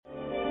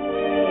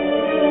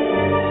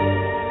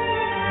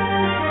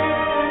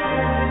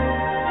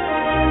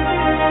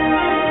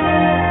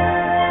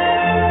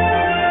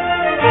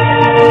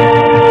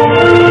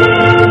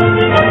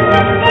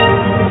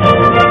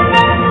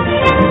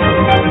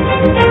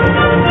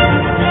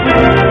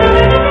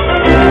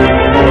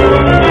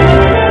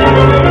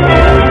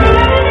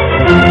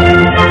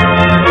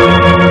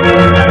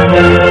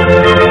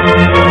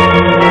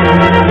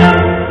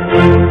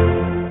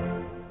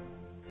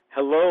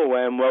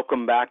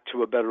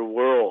better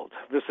world.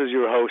 This is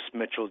your host,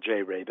 Mitchell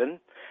J. Rabin,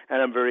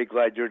 and I'm very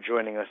glad you're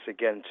joining us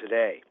again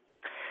today.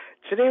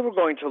 Today we're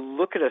going to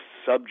look at a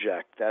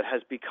subject that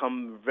has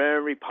become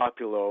very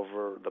popular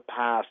over the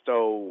past,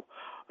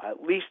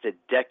 at least a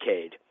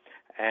decade,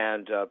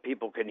 and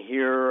people can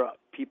hear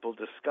people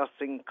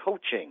discussing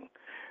coaching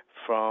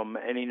from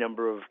any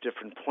number of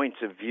different points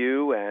of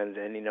view and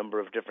any number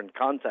of different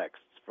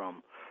contexts,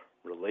 from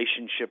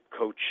relationship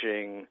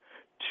coaching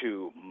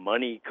to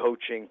money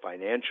coaching,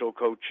 financial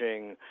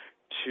coaching,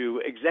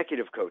 to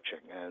executive coaching.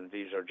 And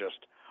these are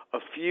just a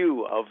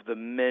few of the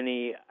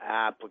many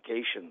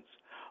applications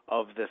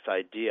of this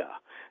idea.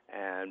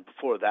 And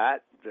before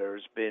that,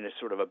 there's been a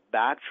sort of a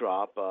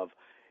backdrop of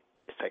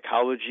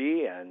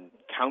psychology and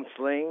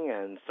counseling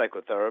and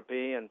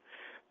psychotherapy. And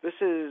this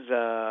is,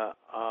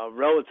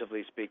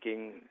 relatively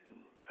speaking,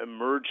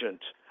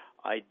 emergent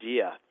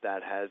idea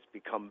that has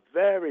become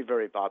very,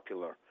 very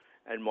popular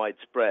and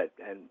widespread.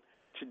 And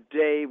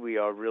today we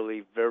are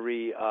really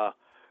very,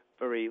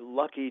 very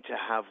lucky to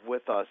have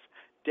with us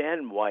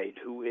Dan White,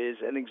 who is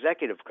an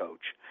executive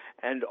coach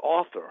and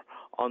author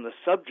on the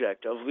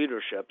subject of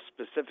leadership,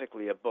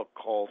 specifically a book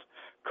called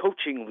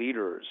Coaching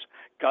Leaders,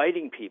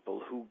 Guiding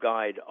People Who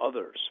Guide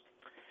Others.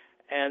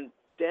 And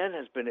Dan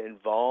has been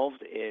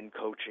involved in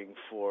coaching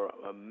for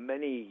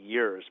many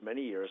years.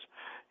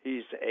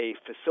 He's a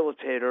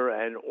facilitator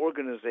and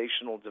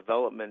organizational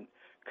development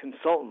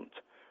consultant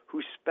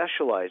who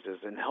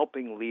specializes in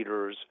helping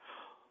leaders,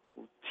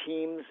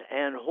 teams,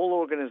 and whole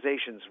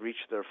organizations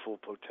reach their full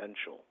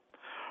potential.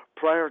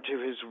 Prior to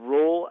his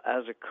role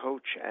as a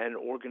coach and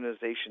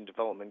organization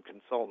development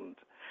consultant,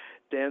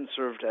 Dan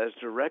served as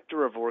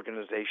Director of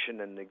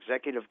Organization and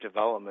Executive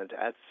Development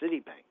at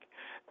Citibank.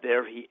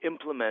 There he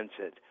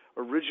implemented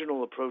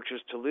original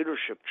approaches to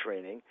leadership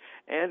training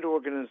and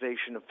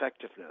organization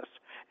effectiveness,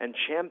 and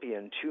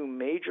championed two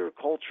major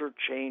culture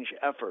change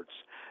efforts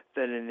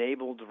that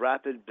enabled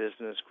rapid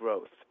business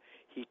growth.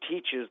 He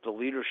teaches the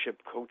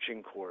leadership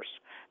coaching course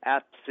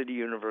at City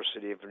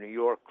University of New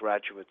York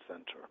Graduate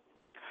Center.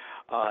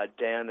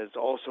 Dan is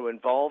also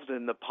involved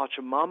in the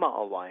Pachamama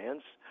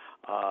Alliance,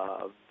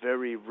 a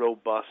very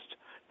robust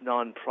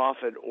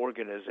nonprofit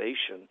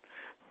organization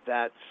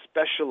that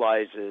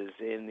specializes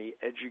in the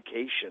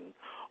education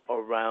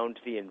around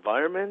the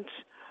environment,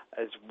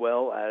 as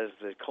well as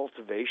the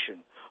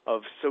cultivation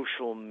of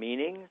social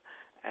meaning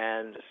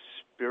and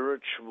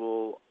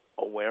spiritual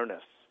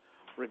awareness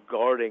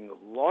regarding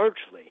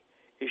largely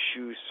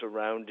issues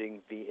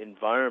surrounding the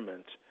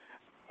environment,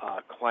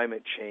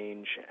 climate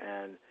change,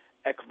 and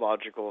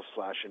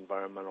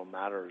ecological/environmental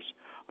matters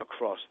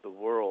across the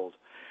world.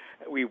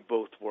 We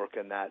both work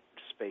in that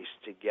space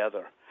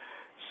together.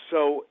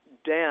 So,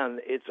 Dan,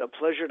 it's a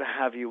pleasure to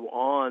have you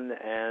on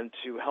and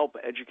to help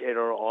educate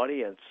our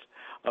audience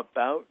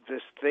about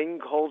this thing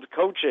called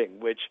coaching,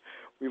 which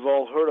we've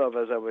all heard of,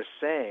 as I was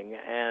saying,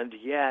 and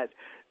yet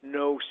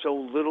know so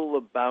little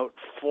about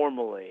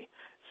formally.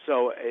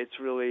 So it's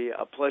really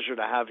a pleasure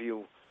to have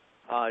you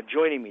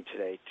joining me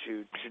today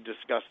to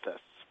discuss this.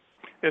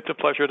 It's a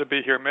pleasure to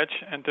be here, Mitch,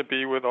 and to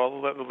be with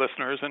all the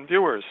listeners and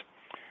viewers.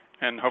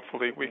 And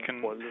hopefully we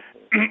can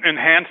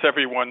enhance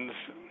everyone's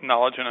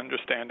knowledge and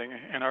understanding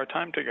in our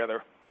time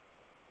together.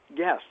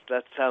 Yes,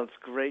 that sounds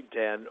great,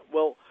 Dan.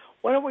 Well,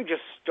 why don't we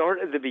just start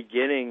at the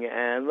beginning,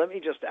 and let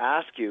me just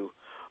ask you,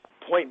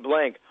 point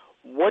blank,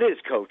 what is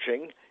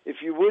coaching,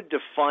 if you would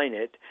define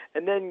it,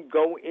 and then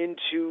go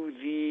into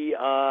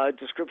the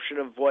description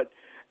of what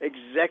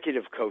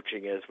executive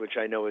coaching is, which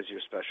I know is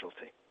your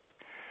specialty.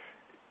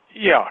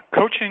 Yeah,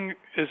 coaching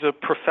is a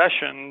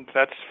profession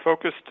that's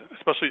focused,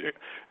 especially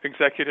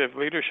executive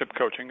leadership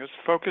coaching, is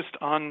focused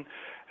on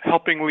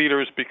helping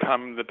leaders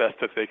become the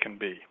best that they can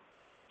be.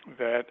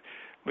 That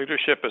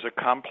leadership is a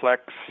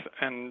complex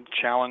and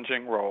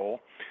challenging role.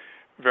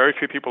 Very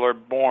few people are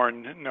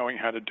born knowing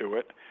how to do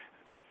it.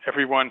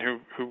 Everyone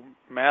who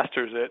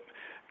masters it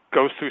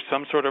goes through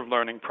some sort of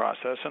learning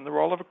process, and the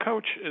role of a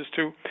coach is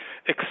to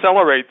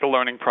accelerate the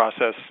learning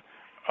process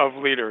of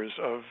leaders,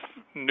 of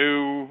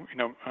new,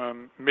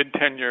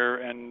 mid-tenure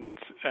and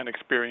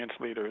experienced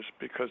leaders,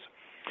 because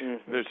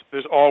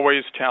there's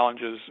always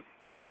challenges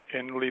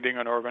in leading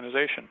an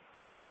organization.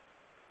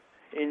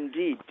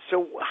 Indeed.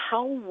 So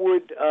how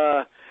would,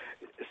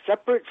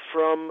 separate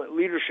from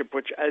leadership,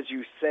 which, as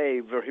you say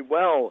very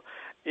well,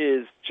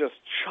 is just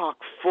chock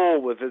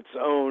full with its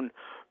own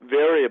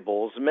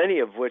variables, many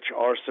of which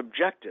are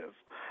subjective,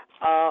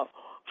 how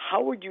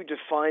would you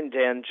define,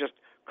 Dan, just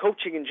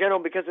coaching in general?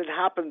 Because it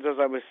happens, as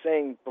I was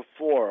saying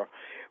before,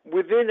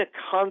 within a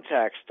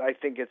context, I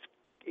think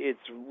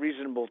it's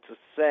reasonable to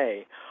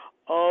say,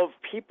 of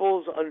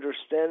people's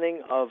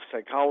understanding of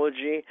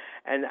psychology,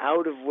 and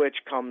out of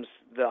which comes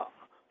the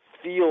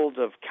field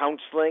of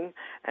counseling,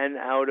 and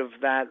out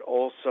of that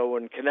also,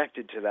 and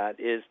connected to that,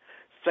 is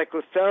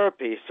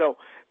psychotherapy. So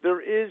there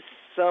is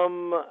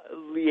some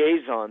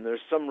liaison,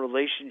 there's some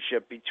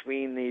relationship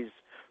between these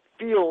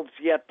fields,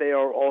 yet they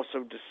are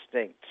also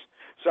distinct.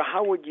 So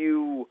how would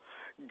you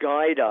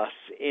guide us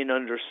in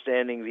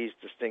understanding these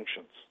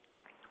distinctions?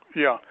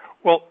 Yeah.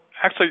 Well,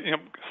 actually,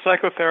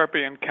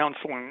 psychotherapy and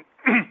counseling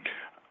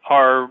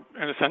are,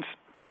 in a sense,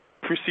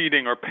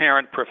 preceding or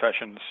parent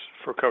professions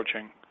for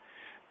coaching.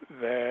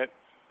 That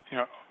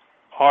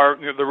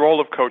the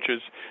role of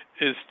coaches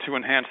is to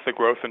enhance the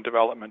growth and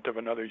development of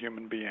another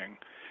human being.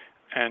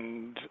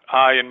 And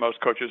I and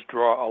most coaches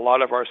draw a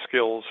lot of our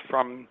skills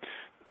from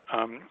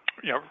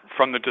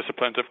the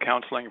disciplines of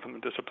counseling, from the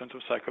disciplines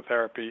of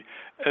psychotherapy,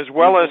 as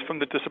well as from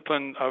the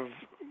discipline of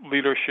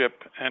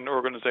leadership and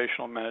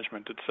organizational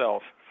management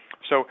itself.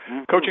 So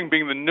coaching,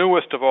 being the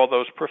newest of all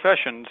those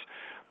professions,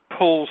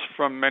 pulls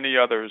from many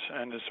others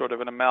and is sort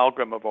of an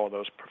amalgam of all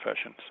those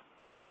professions.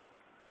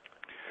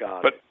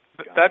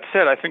 That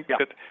said, I think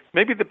that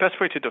maybe the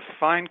best way to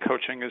define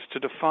coaching is to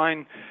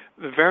define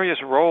the various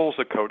roles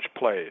a coach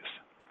plays.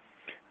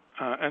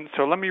 And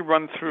so let me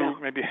run through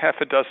maybe half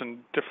a dozen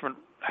different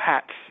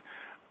hats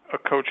a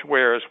coach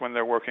wears when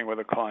they're working with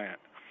a client.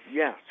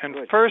 Yes. And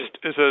first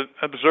is an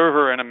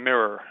observer and a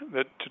mirror.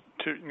 That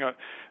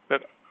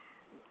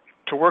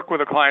to work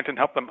with a client and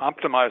help them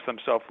optimize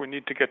themselves, we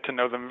need to get to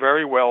know them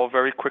very well,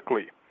 very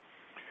quickly.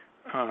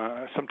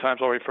 Sometimes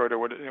I'll refer to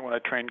when I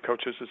train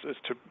coaches is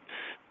to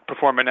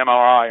perform an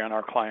MRI on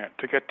our client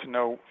to get to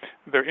know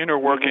their inner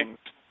workings,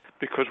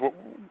 because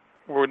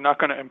we're not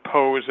going to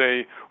impose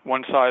a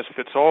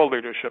one-size-fits-all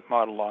leadership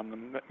model on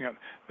them.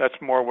 That's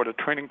more what a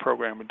training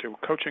program would do.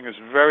 Coaching is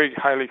very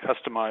highly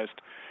customized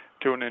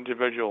to an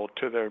individual,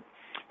 to their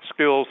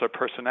skills, their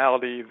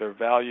personality, their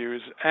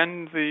values,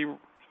 and the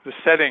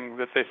setting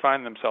that they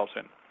find themselves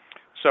in.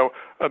 So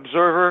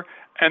observer,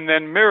 and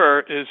then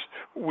mirror is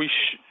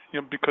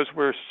because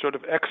we're sort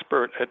of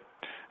expert at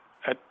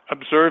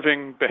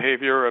observing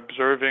behavior,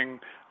 observing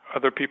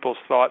other people's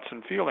thoughts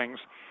and feelings,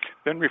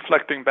 then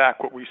reflecting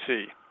back what we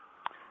see.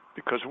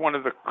 Because one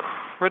of the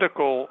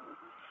critical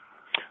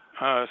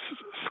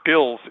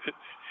skills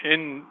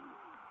in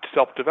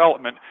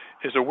self-development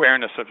is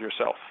awareness of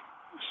yourself.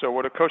 So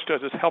what a coach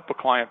does is help a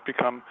client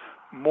become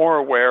more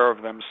aware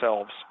of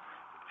themselves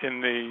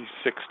in the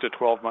 6 to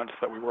 12 months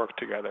that we work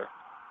together.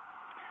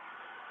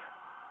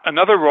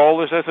 Another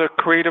role is as a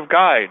creative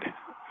guide,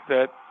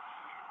 that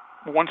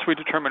once we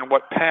determine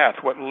what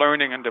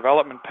learning and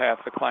development path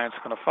the client's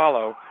going to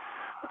follow.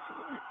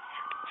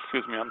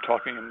 Excuse me, I'm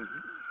talking in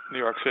New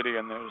York City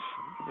and there's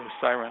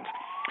sirens.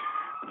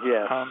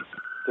 Yes,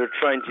 they're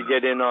trying to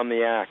get in on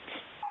the act.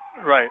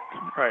 Right.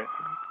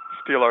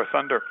 Steal our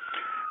thunder.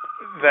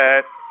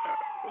 That,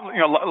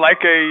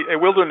 like a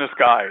wilderness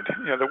guide,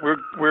 that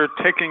we're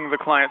taking the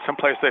client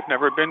someplace they've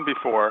never been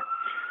before.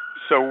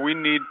 So we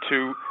need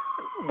to,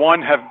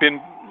 one, have been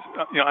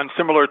on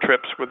similar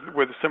trips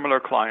with similar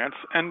clients,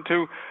 and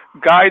to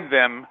guide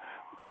them,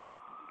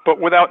 but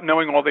without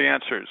knowing all the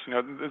answers.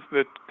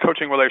 The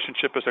coaching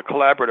relationship is a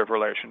collaborative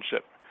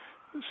relationship.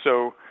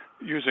 So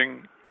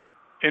using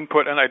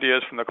input and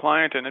ideas from the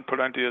client and input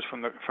ideas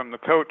from the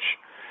coach,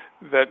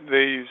 that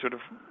they sort of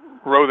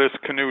row this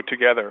canoe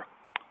together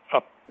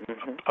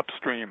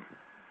upstream.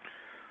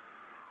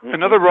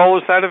 Another role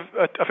is that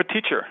of a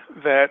teacher.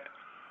 That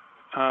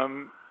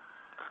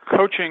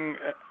coaching,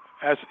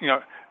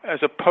 as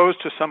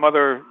opposed to some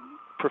other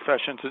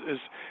professions,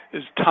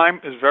 is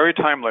very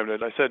time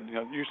limited. I said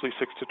usually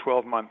 6 to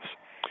 12 months,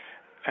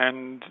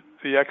 and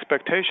the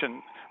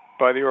expectation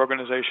by the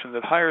organization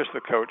that hires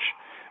the coach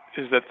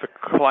is that the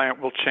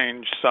client will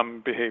change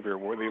some behavior,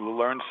 where they will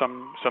learn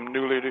some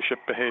new leadership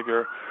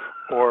behavior,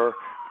 or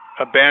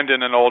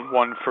abandon an old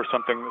one for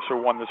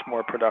one that's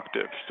more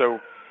productive. So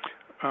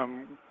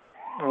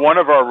one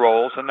of our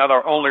roles, and not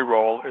our only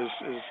role,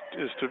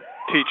 is to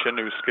teach a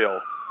new skill.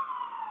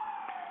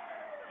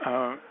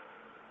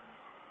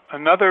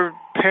 Another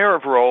pair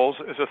of roles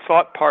is a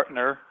thought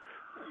partner,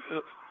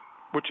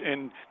 which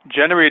in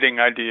generating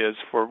ideas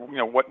for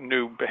what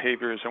new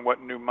behaviors and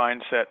what new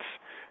mindsets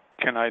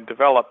can I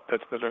develop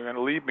that are going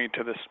to lead me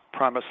to this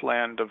promised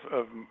land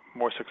of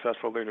more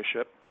successful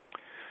leadership.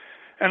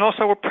 And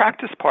also a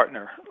practice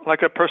partner,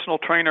 like a personal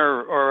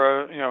trainer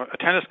or a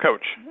tennis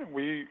coach.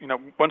 We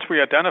once we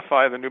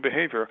identify the new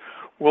behavior,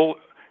 we'll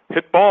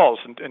hit balls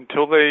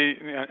until they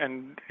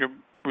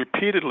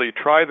repeatedly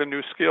try the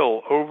new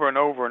skill over and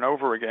over and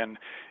over again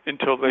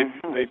until they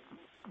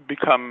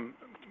become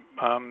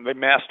they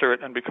master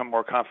it and become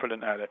more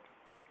confident at it.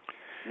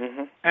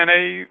 And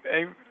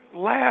a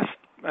last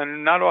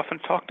and not often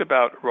talked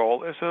about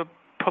role is a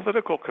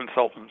political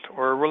consultant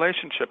or a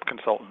relationship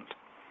consultant.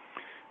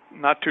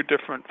 Not too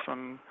different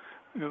from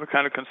the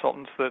kind of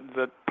consultants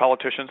that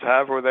politicians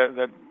have, or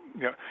that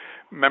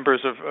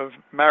members of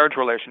marriage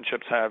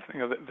relationships have.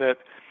 That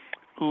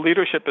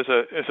leadership is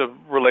a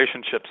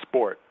relationship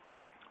sport.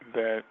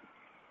 That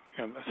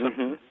I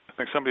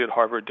think somebody at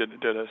Harvard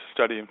did a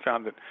study and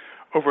found that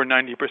over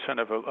 90%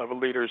 of a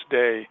leader's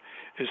day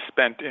is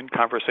spent in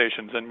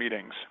conversations and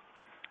meetings.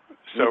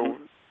 So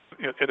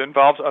it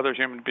involves other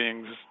human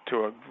beings to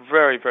a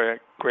very, very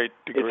great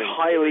degree. It's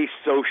highly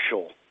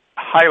social.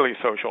 Highly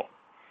social,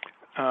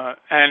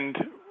 and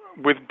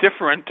with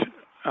different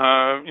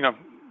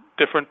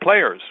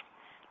players.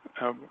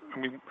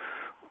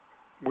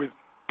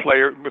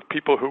 With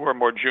people who are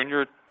more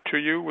junior to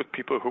you, with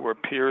people who are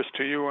peers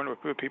to you, and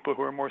with people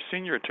who are more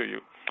senior to you,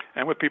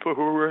 and with people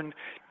who are in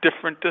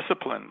different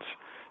disciplines.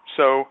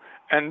 So,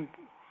 and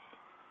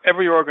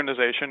every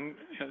organization,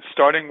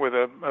 starting with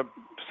a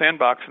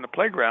sandbox and a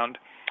playground,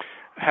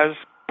 has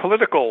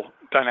political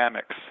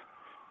dynamics.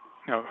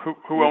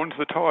 Who owns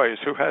the toys?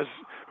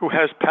 Who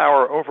has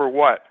power over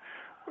what?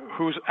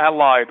 Who's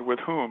allied with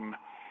whom?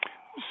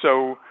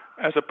 So,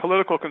 as a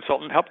political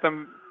consultant, help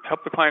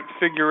the client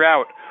figure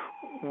out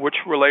which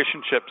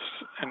relationships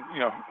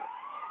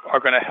are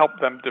going to help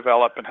them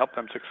develop and help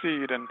them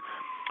succeed, and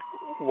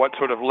what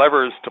sort of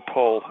levers to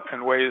pull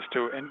and ways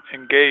to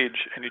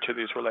engage in each of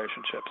these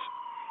relationships.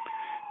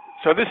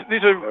 So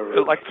these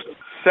are like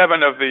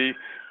 7 of the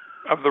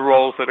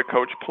roles that a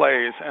coach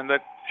plays, and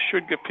that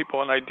should give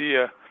people an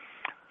idea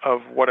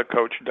of what a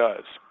coach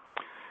does.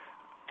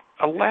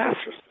 A last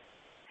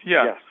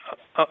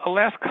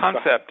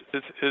concept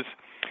is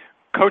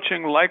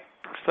coaching, like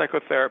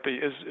psychotherapy,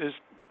 is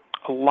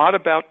a lot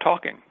about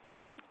talking.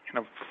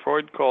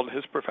 Freud called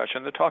his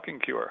profession the talking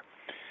cure,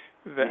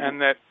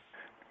 and that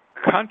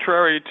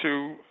contrary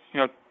to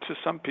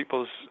some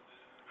people's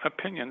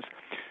opinions,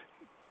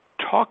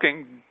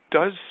 talking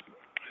does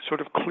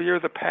sort of clear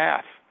the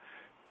path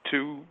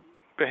to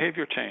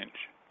behavior change.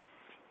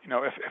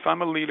 If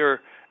I'm a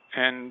leader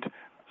and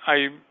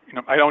I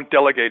don't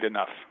delegate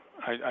enough,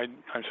 I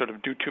sort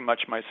of do too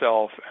much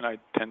myself, and I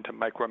tend to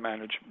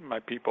micromanage my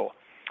people,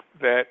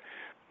 that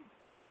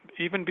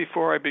even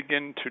before I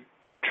begin to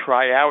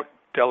try out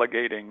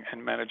delegating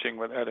and managing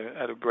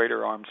at a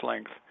greater arm's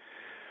length,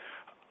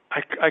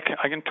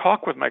 I can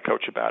talk with my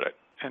coach about it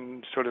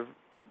and sort of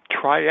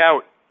try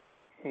out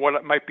what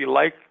it might be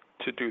like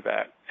to do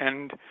that,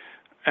 and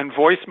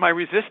voice my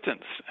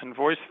resistance, and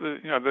voice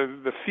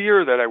the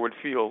fear that I would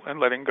feel, and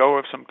letting go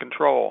of some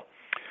control.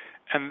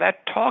 And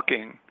that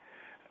talking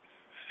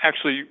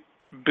actually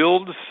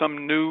builds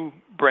some new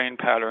brain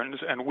patterns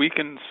and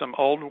weakens some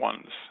old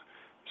ones.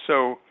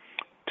 So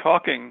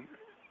talking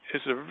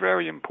is a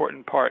very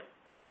important part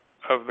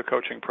of the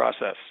coaching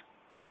process.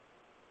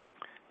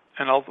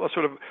 And I'll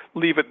sort of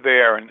leave it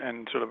there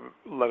and sort of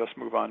let us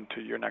move on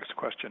to your next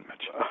question,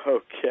 Mitch.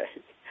 Okay.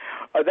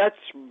 That's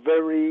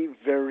very,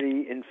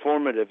 very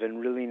informative and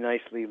really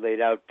nicely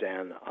laid out,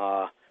 Dan.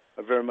 I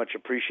very much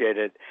appreciate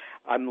it.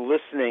 I'm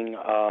listening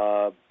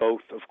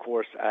both, of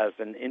course, as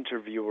an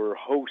interviewer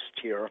host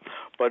here,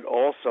 but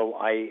also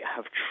I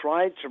have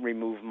tried to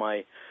remove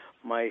my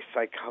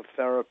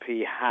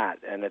psychotherapy hat,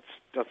 and it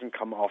doesn't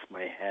come off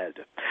my head.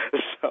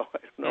 So I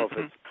don't know if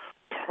it's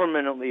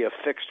permanently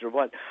affixed or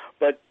what.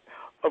 But,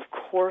 of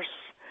course,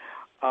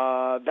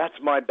 that's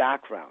my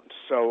background,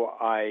 so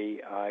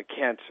I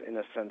can't, in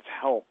a sense,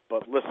 help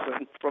but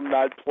listen from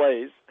that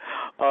place.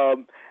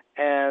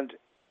 And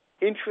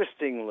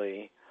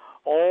interestingly,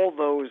 all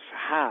those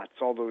hats,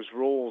 all those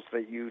roles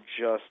that you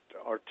just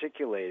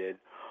articulated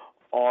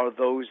are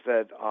those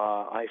that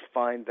I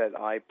find that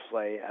I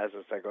play as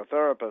a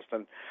psychotherapist.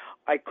 And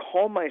I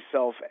call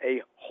myself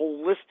a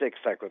holistic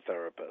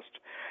psychotherapist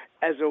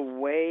as a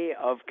way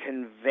of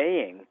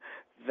conveying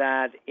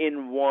that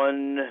in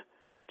one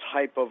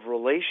type of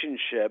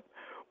relationship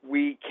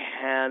we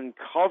can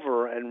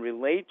cover and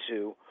relate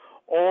to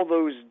all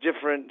those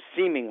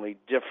seemingly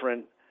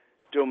different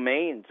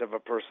domains of a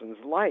person's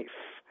life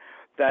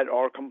that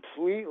are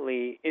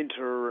completely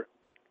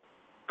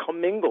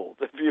commingled,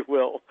 if you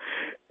will,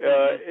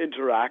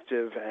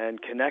 interactive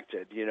and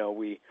connected.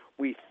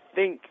 We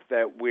think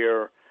that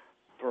we're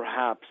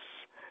perhaps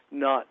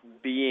not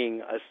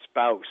being a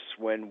spouse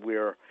when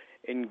we're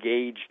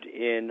engaged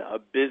in a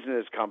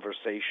business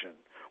conversation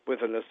with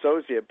an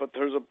associate, but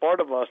there's a part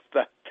of us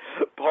that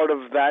part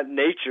of that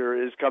nature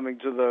is coming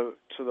to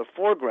the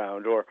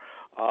foreground, or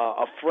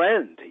a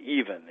friend,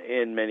 even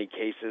in many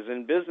cases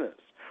in business,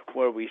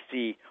 where we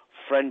see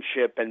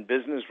friendship and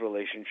business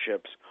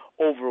relationships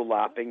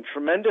overlapping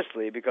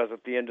tremendously, because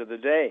at the end of the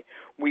day,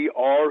 we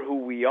are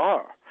who we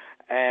are.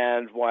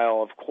 And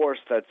while, of course,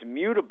 that's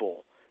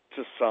mutable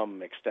to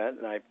some extent,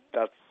 and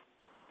that's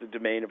the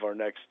domain of our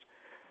next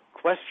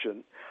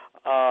question,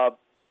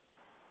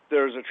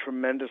 there's a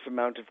tremendous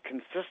amount of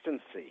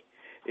consistency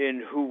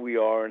in who we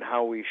are and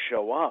how we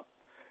show up.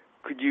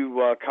 Could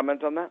you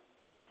comment on that?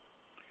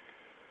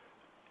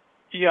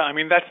 Yeah, I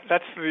mean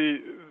that's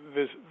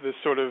the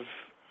sort of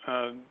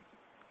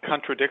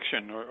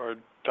contradiction or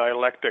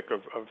dialectic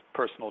of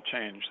personal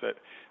change, that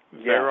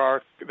there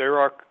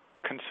are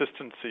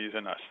consistencies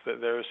in us,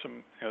 that there are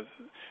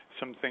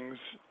some things,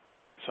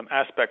 some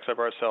aspects of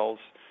ourselves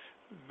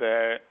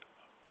that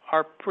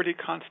are pretty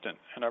constant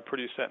and are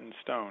pretty set in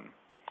stone.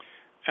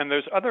 And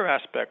there's other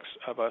aspects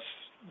of us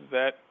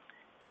that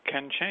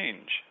can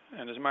change.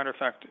 And as a matter of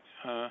fact,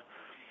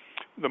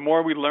 the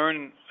more we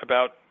learn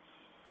about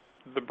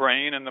the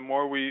brain, and the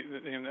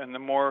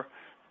more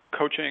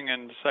coaching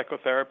and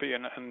psychotherapy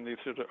and these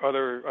sort of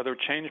other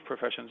change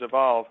professions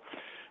evolve,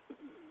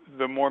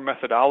 the more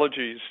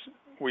methodologies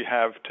we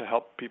have to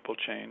help people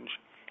change,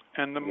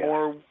 and the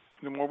more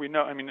we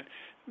know. I mean,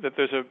 that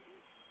there's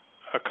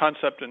a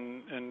concept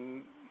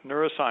in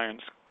neuroscience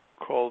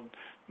called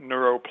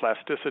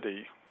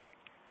neuroplasticity,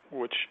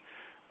 which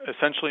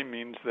essentially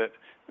means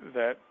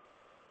that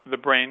the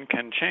brain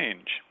can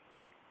change.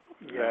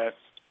 Yes.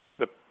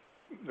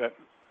 That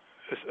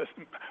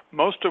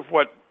most of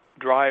what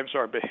drives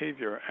our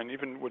behavior, and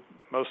even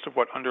most of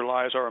what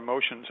underlies our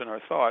emotions and our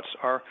thoughts,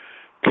 are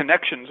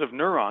connections of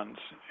neurons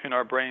in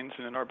our brains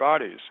and in our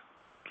bodies.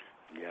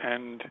 Yes.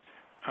 And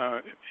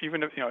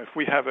even if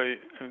we have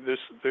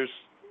there's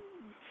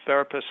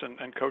therapists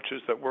and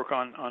coaches that work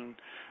on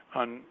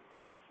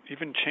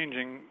even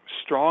changing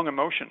strong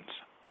emotions.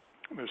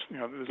 There's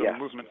Yes. a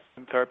movement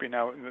in therapy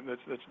now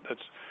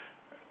that's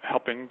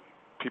helping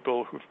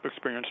people who've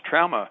experienced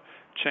trauma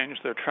change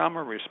their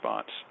trauma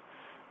response.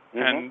 Mm-hmm.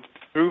 And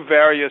through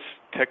various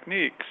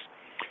techniques,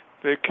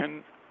 they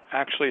can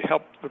actually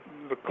help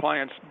the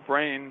client's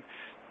brain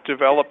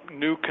develop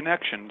new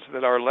connections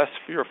that are less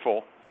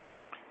fearful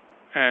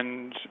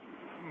and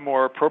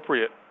more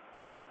appropriate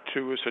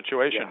to a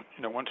situation.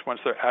 Yeah. Once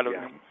they're out of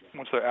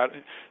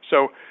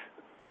so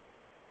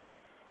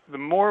the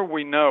more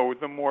we know,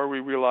 the more we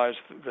realize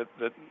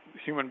that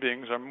human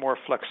beings are more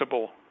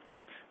flexible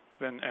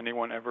than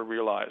anyone ever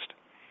realized.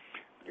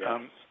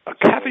 Yes. A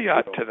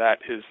caveat to that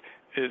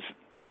is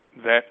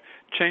that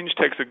change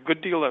takes a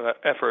good deal of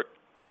effort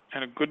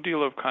and a good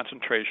deal of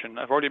concentration.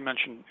 I've already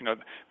mentioned,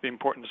 the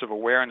importance of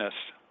awareness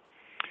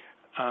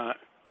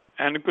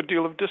and a good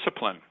deal of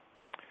discipline.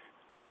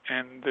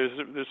 And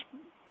there's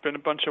been a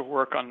bunch of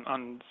work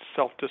on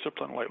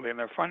self-discipline lately, and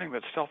they're finding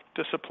that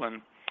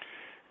self-discipline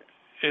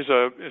is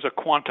a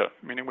quanta,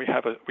 meaning we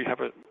have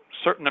a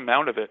certain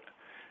amount of it,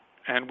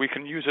 and we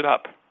can use it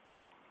up.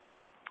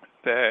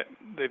 That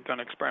they've done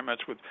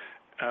experiments with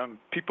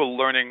people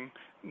learning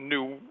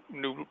new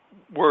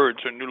words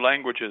or new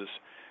languages,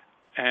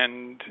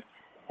 and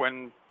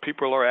when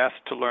people are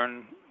asked to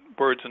learn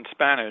words in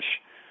Spanish,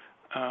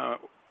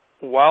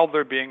 while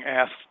they're being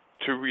asked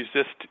to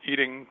resist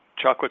eating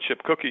chocolate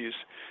chip cookies,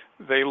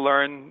 they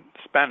learn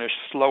Spanish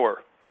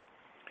slower,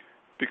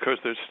 because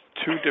there's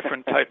two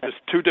different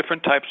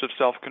types of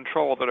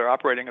self-control that are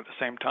operating at the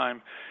same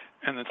time,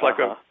 and it's like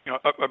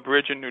a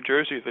bridge in New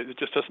Jersey that it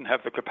just doesn't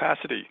have the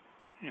capacity.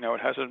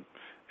 It has an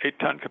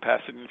 8-ton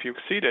capacity, and if you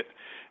exceed it,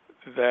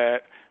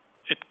 that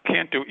it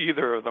can't do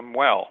either of them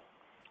well.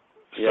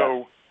 Yeah.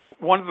 So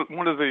one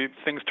of the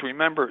things to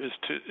remember is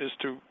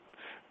to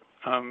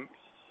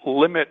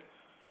limit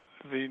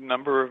the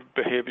number of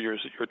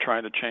behaviors that you're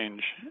trying to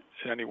change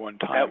at any one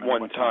time. At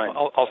one time.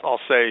 I'll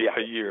say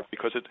a year,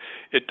 because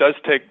it does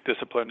take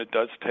discipline, it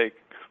does take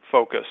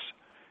focus,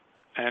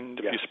 and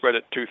if you spread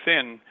it too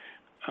thin,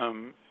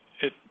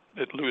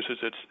 it loses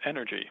its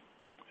energy,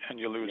 and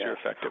you lose your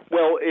effectiveness.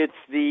 Well, it's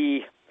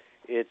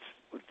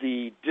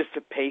the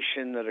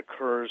dissipation that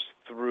occurs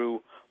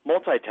through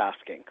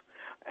multitasking,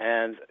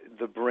 and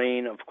the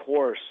brain, of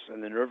course,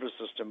 and the nervous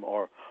system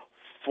are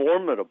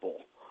formidable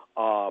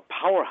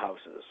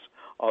powerhouses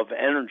of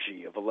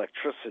energy, of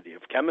electricity,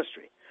 of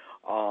chemistry.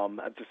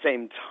 At the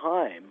same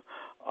time,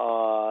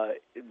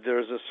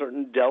 there's a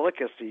certain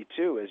delicacy,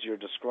 too, as you're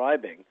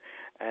describing,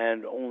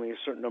 and only a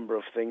certain number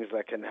of things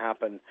that can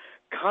happen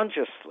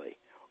consciously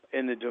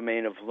in the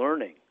domain of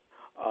learning,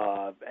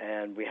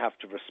 and we have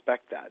to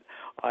respect that.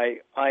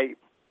 I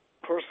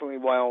personally,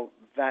 while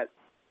that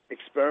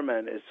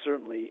experiment is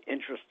certainly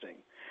interesting,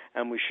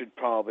 and we should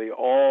probably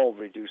all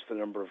reduce the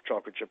number of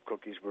chocolate chip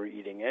cookies we're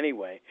eating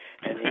anyway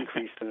and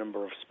increase the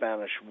number of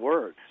Spanish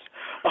words.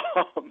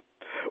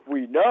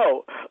 We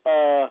know,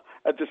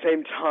 at the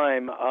same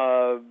time,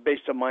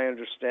 based on my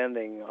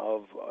understanding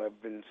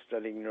I've been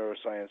studying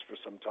neuroscience for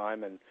some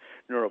time, and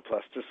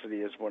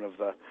neuroplasticity is one of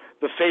the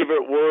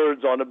favorite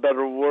words on A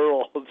Better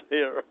World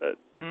here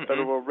at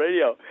Better World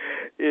Radio,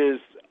 and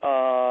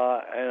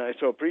I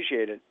so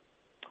appreciate it.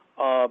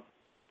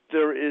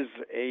 There is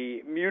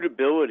a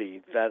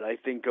mutability that I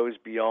think goes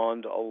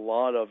beyond a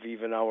lot of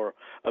even our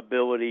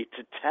ability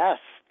to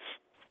test.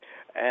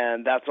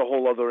 And that's a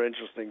whole other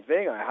interesting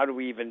thing. How do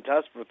we even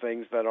test for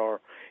things that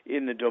are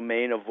in the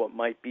domain of what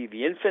might be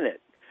the infinite?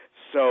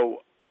 So,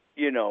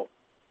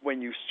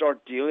 when you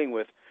start dealing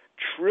with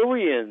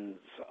trillions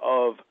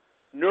of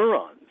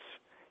neurons,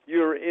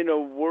 you're in a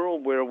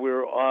world where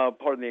we're,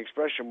 pardon the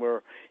expression,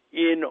 we're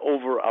in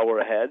over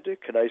our head.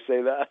 Could I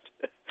say that?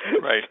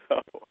 Right.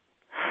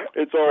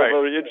 It's all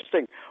very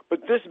interesting.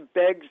 But this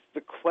begs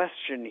the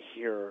question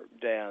here,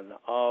 Dan,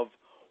 of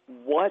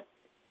what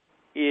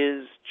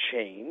is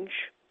change,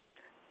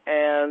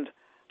 and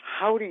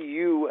how do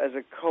you as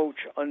a coach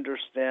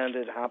understand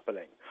it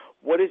happening?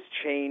 What is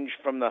change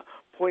from the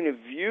point of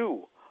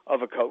view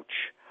of a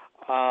coach,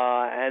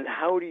 and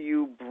how do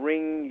you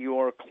bring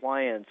your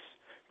clients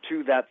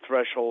to that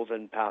threshold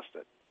and past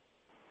it?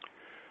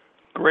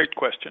 Great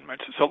question,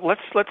 Mitch. So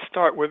let's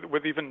start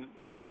with even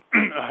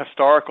a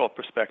historical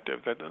perspective.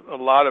 That a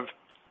lot of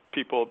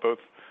people, both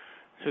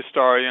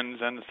historians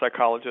and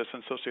psychologists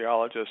and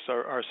sociologists,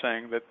 are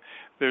saying that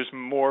there's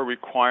more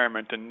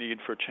requirement and need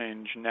for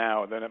change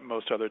now than at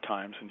most other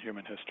times in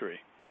human history.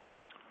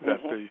 That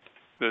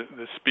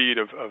the speed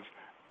of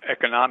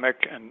economic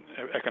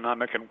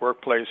and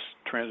workplace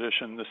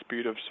transition, the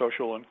speed of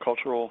social and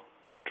cultural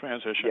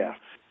transition, yeah.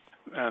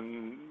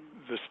 and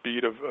the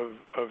speed of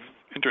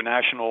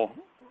international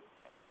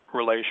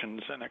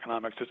relations and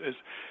economics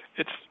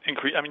it's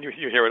increased. I mean, you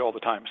hear it all the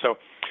time. So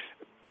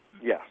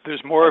Yeah.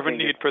 there's more of a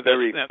need for this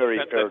than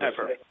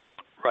ever. Say.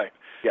 Right.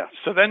 Yeah.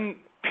 So then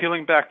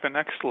peeling back the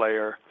next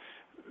layer,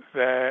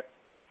 that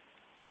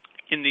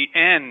in the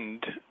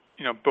end,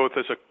 both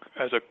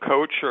as a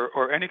coach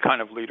or any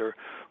kind of leader,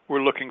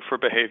 we're looking for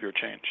behavior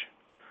change.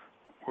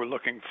 We're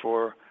looking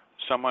for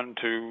someone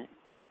to,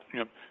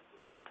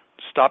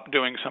 stop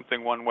doing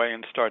something one way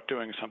and start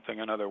doing something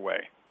another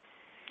way.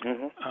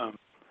 Mm-hmm.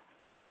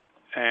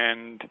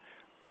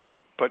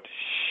 But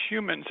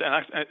humans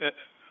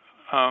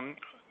and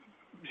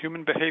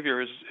human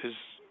behavior is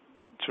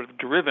sort of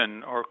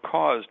driven or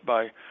caused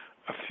by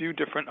a few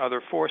different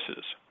other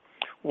forces.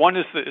 One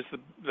is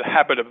the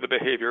habit of the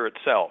behavior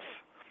itself.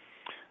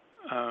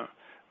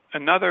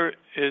 Another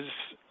is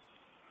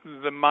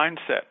the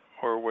mindset,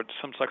 or what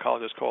some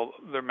psychologists call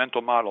their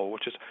mental model,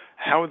 which is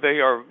how they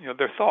are,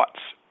 their thoughts.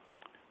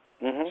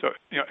 Mm-hmm. So,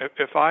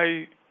 if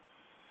I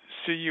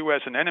see you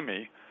as an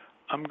enemy,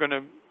 I'm going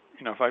to,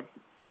 if I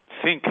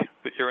think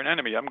that you're an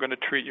enemy, I'm going to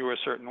treat you a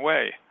certain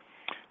way.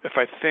 If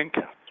I think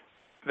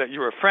that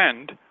you're a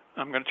friend,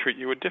 I'm going to treat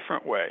you a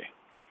different way.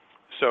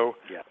 So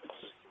yes.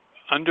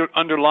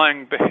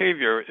 Underlying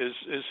behavior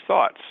is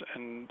thoughts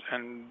and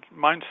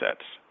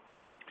mindsets.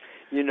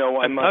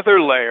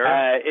 Another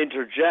layer.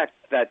 Interject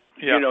that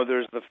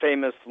there's the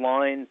famous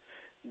line,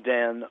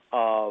 Dan,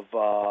 of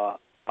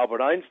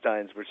Albert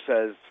Einstein's, which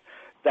says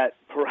that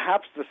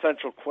perhaps the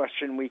central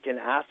question we can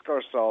ask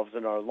ourselves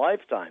in our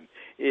lifetime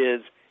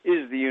is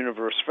the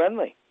universe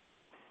friendly?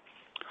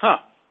 Huh.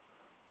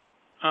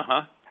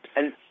 Uh-huh.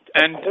 And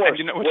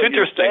what's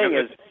interesting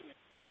is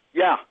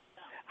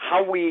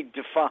how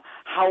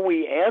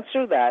we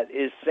answer that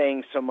is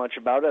saying so much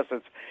about us.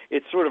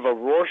 It's sort of a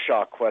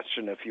Rorschach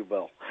question, if you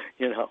will.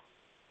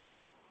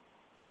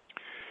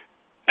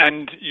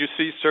 And you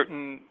see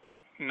certain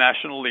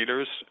national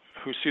leaders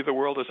who see the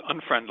world as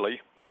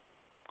unfriendly.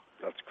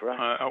 That's correct.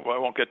 I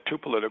won't get too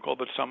political,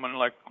 but someone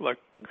like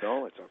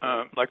no, it's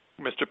okay. Like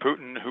Mr.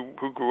 Putin,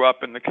 who grew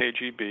up in the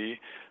KGB,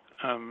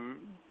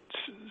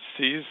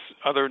 sees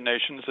other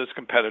nations as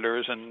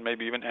competitors and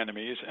maybe even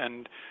enemies,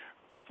 and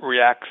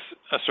reacts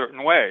a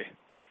certain way.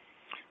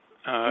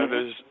 Mm-hmm.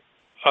 There's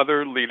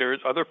other leaders,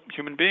 other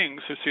human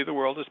beings who see the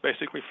world as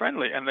basically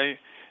friendly, and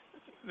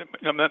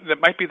that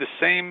might be the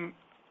same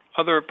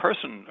other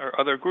person or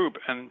other group,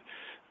 and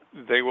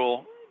they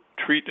will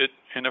treat it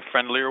in a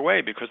friendlier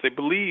way because they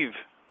believe,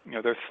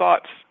 their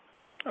thoughts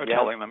are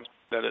telling them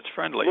that it's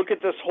friendly. Look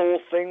at this whole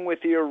thing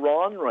with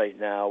Iran right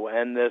now,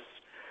 and this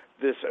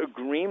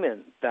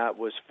agreement that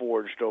was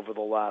forged over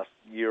the last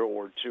year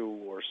or two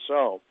or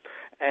so.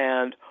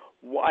 And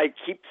I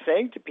keep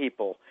saying to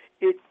people,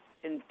 it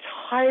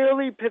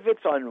entirely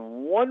pivots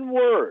on one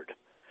word,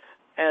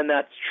 and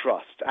that's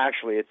trust.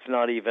 Actually, it's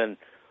not even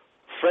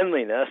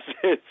friendliness,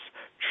 it's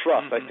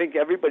trust. Mm-hmm. I think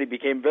everybody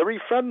became very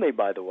friendly,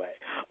 by the way.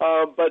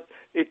 But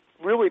it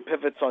really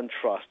pivots on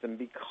trust. And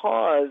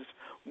because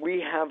we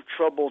have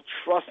trouble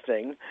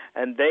trusting,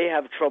 and they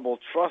have trouble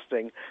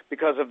trusting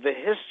because of the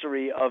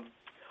history of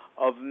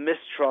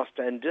mistrust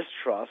and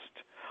distrust,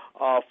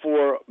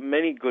 for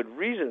many good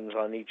reasons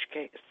on each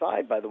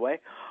side, by the way,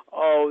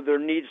 there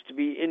needs to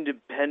be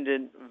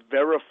independent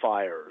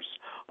verifiers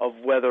of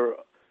whether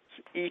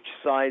each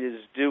side is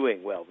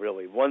doing, well,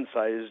 really, one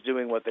side is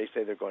doing what they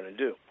say they're going to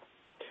do.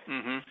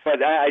 Mm-hmm.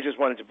 But I just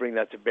wanted to bring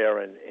that to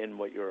bear in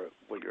what you're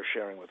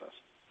sharing with us.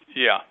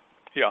 Yeah,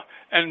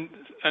 and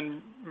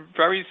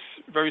very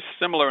very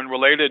similar and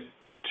related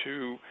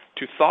to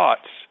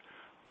thoughts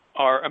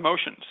are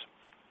emotions.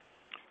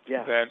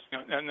 Yeah. That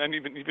and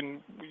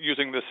even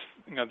using this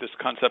this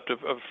concept of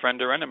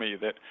friend or enemy,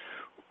 that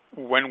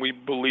when we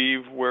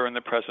believe we're in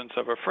the presence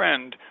of a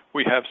friend,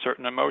 we have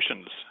certain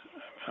emotions.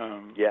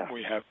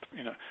 We have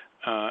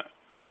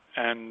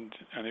and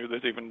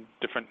there's even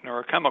different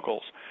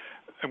neurochemicals.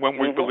 And when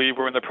we believe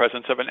we're in the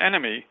presence of an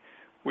enemy,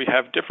 we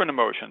have different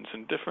emotions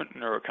and different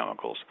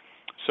neurochemicals.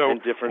 So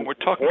when we're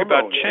talking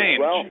about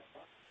change,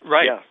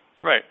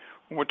 right.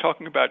 When we're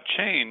talking about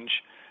change,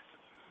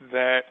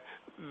 that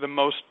the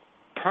most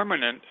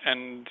permanent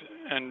and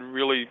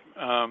really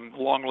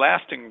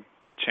long-lasting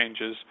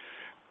changes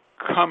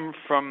come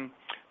from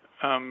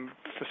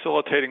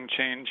facilitating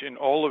change in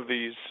all of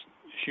these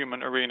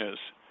human arenas,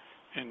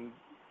 in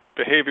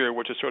behavior,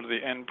 which is sort of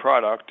the end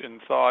product, in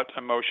thought,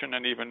 emotion,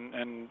 and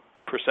even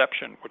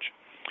perception, which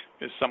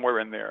is somewhere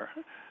in there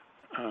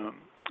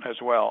as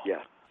well. Yes.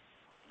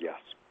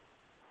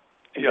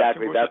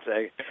 Exactly.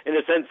 In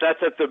a sense,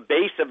 that's at the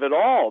base of it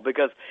all,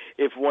 because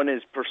if one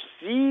is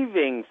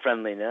perceiving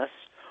friendliness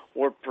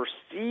or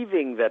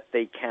perceiving that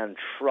they can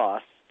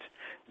trust,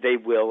 they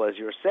will, as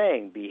you're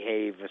saying,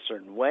 behave a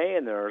certain way,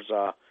 and there's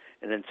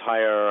an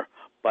entire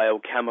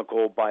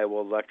biochemical,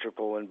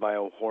 bioelectrical, and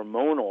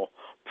biohormonal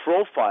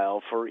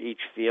profile for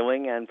each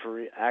feeling and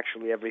for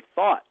actually every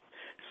thought.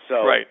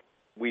 So, right.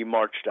 we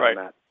march down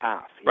that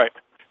path. Yeah. Right.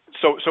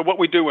 So what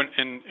we do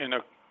in a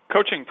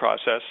coaching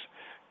process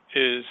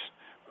is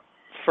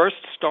first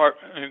start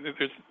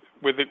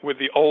with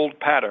the old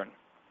pattern,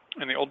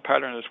 and the old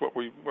pattern is what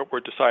we're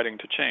deciding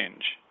to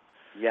change.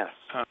 Yes.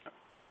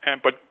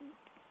 But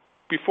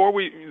before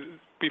we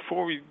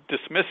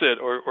dismiss it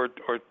or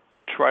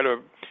try to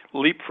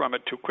leap from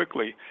it too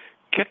quickly,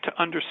 get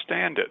to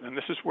understand it, and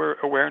this is where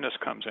awareness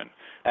comes in.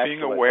 Excellent.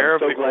 Being aware I'm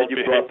so of the glad old you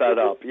behavior. brought that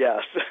up.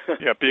 Yes.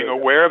 Yeah, being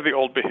aware of the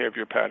old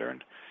behavior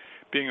pattern,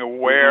 being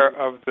aware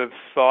of the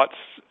thoughts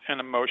and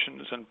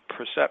emotions and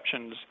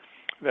perceptions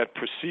that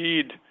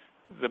precede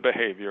the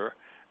behavior,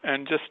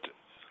 and just,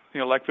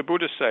 like the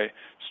Buddhists say,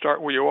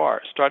 start where you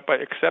are. Start by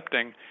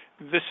accepting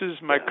this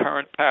is my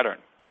current pattern.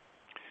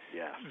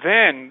 Yeah.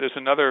 Then there's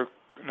another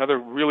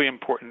really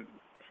important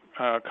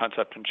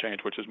concept and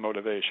change, which is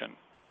motivation.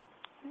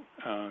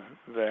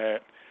 That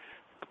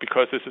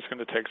because this is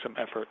going to take some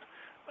effort,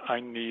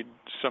 I need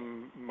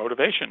some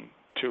motivation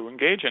to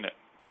engage in it.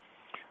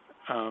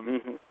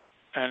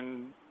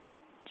 And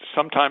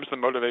sometimes the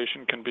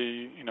motivation can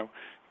be,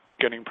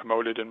 getting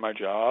promoted in my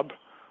job.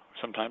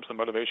 Sometimes the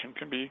motivation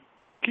can be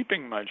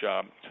keeping my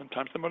job.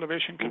 Sometimes the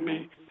motivation can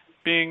be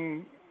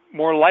being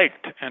more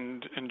liked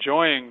and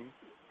enjoying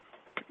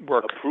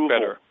work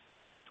better.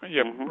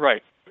 Yeah,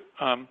 right.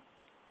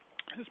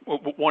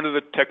 One of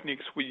the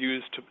techniques we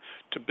use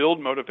to build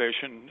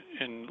motivation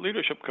in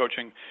leadership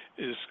coaching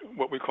is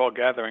what we call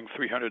gathering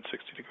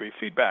 360-degree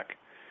feedback,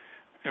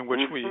 in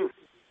which we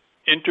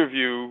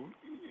interview,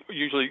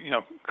 usually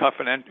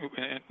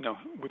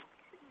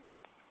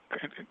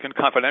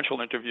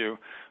confidential interview,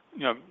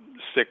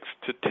 6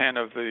 to 10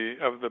 of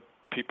the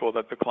people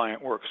that the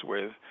client works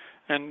with,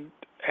 and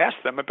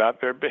ask them about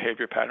their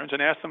behavior patterns,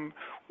 and ask them,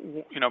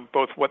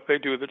 both what they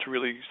do that's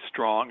really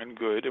strong and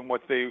good, and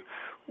what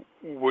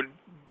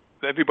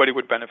everybody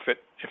would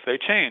benefit if they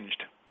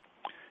changed,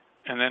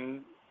 and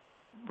then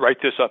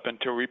write this up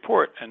into a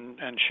report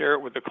and share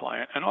it with the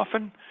client. And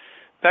often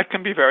that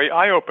can be very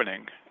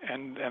eye-opening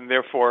and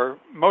therefore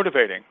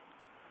motivating.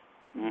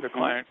 The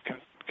client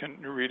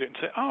can read it and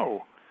say,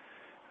 oh,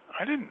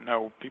 I didn't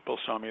know people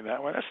saw me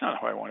that way. That's not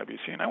how I want to be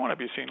seen. I want to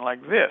be seen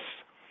like this.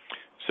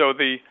 So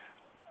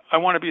I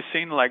want to be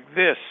seen like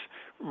this,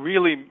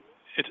 really,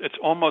 it's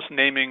almost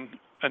naming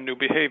a new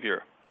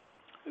behavior.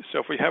 So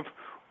if we have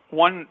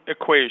one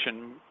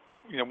equation,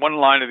 one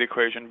line of the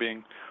equation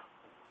being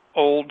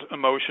old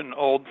emotion,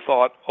 old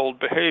thought, old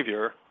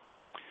behavior,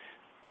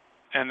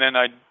 and then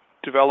I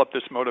developed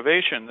this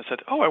motivation that said,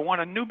 oh, I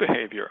want a new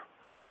behavior.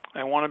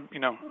 I want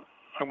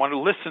to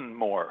listen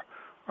more,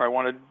 or I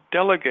want to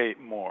delegate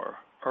more,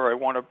 or I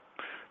want to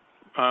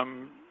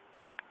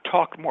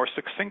talk more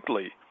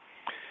succinctly.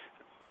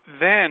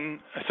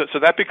 Then, so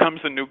that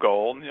becomes the new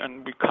goal,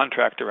 and we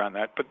contract around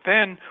that. But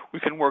then we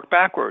can work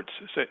backwards.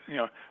 So,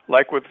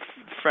 like with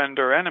friend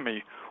or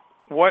enemy,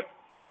 what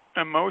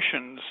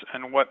emotions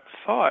and what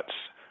thoughts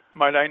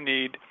might I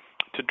need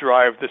to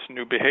drive this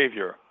new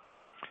behavior?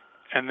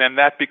 And then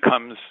that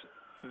becomes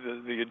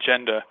the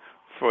agenda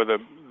for the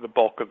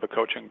bulk of the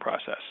coaching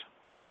process.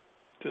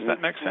 Does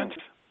that make sense?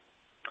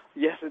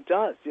 Yes, it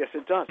does. Yes,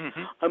 it does.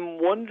 I'm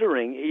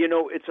wondering,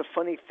 it's a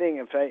funny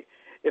thing.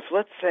 If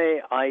let's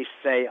say I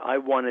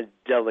want to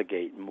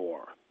delegate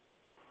more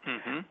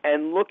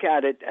and look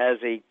at it as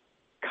a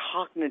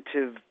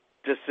cognitive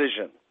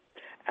decision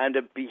and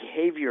a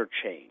behavior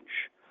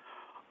change,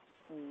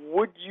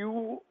 would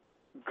you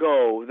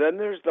go, then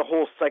there's the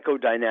whole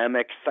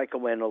psychodynamic,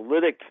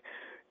 psychoanalytic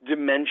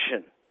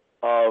dimension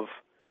of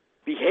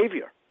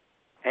behavior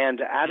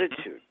and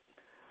attitude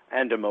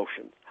and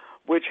emotions,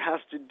 which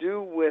has to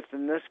do with,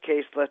 in this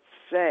case, let's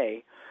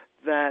say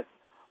that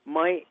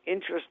my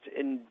interest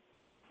in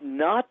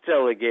not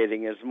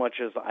delegating as much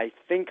as I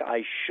think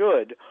I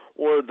should,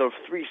 or the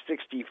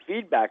 360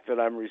 feedback that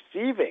I'm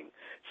receiving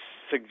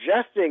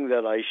suggesting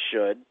that I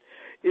should,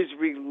 is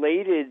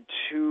related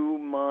to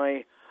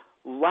my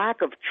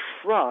lack of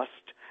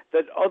trust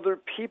that other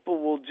people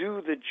will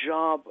do the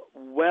job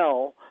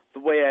well the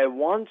way I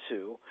want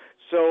to.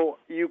 So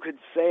you could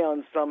say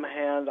on some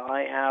hand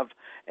I have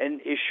an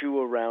issue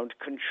around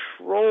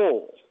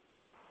control.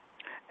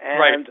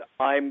 And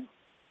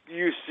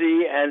you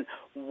see, and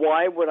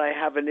why would I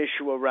have an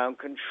issue around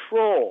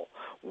control?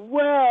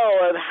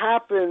 Well, it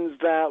happens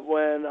that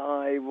when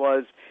I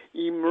was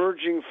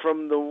emerging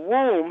from the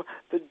womb,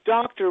 the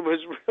doctor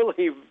was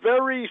really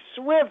very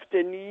swift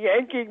in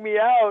yanking me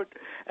out,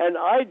 and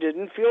I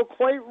didn't feel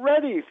quite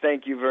ready.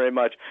 Thank you very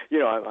much.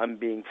 I'm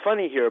being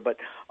funny here, but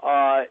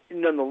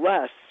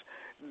nonetheless,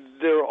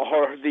 there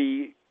are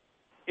the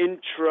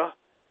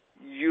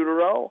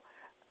intra-utero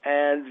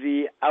and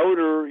the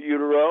outer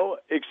utero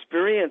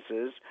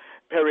experiences,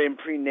 peri and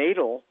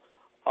prenatal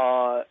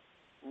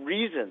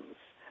reasons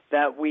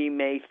that we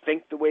may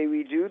think the way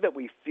we do, that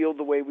we feel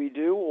the way we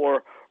do,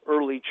 or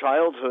early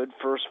childhood,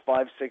 first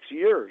 5-6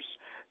 years,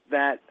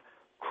 that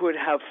could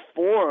have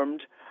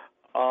formed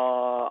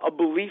a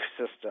belief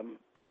system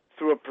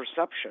through a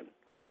perception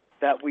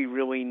that we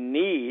really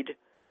need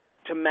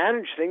to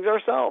manage things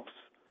ourselves.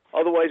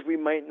 Otherwise, we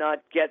might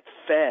not get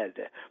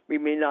fed. We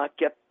may not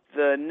get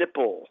the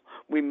nipple.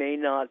 We may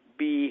not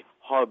be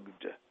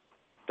hugged. ...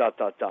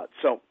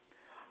 So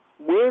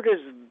where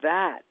does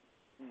that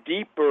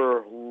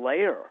deeper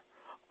layer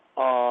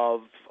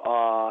of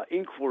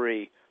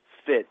inquiry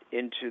fit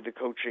into the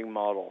coaching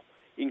model,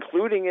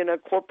 including in a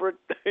corporate,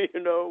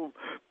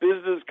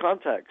 business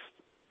context?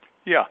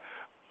 Yeah.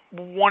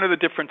 One of the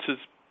differences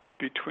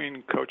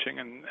between coaching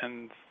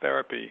and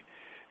therapy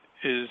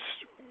is,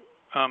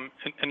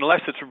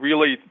 unless it's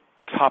really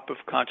top of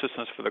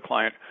consciousness for the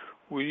client,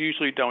 we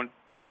usually don't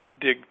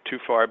dig too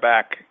far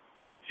back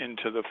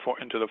into the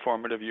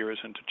formative years,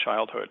 into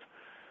childhood.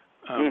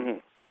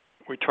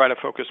 We try to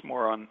focus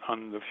more on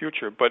the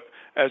future. But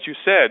as you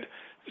said,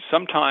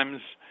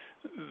 sometimes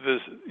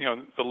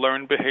the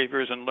learned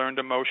behaviors and learned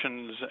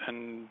emotions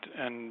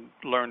and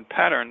learned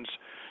patterns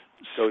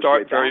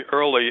start very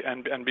early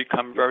and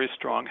become very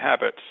strong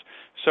habits.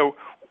 So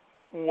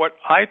what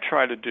I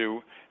try to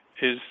do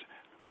is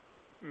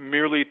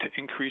merely to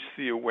increase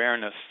the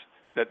awareness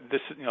that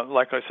this,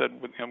 like I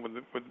said with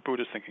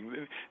Buddhist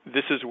thinking,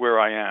 this is where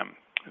I am.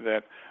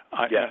 That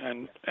I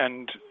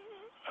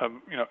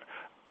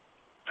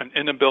an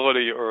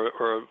inability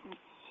or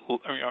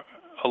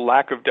a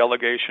lack of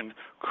delegation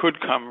could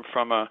come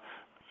from a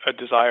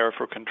desire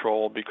for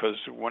control, because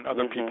when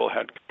other people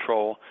had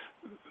control,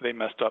 they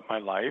messed up my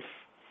life.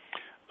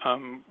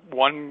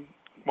 One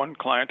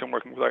client I'm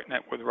working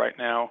with right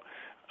now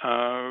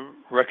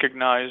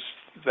recognized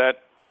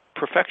that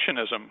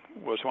perfectionism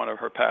was one of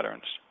her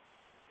patterns,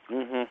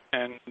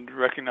 and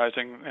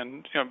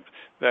recognizing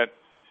that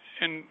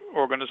in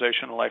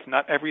organizational life,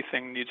 not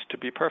everything needs to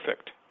be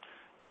perfect.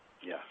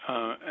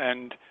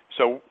 And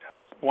so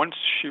once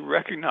she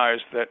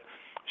recognized that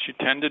she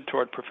tended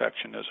toward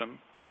perfectionism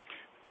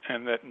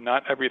and that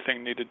not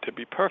everything needed to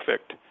be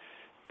perfect,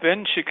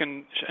 then she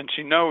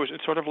knows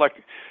it's sort of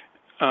like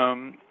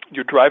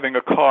you're driving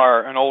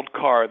an old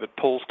car that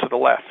pulls to the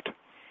left.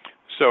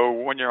 So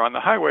when you're on the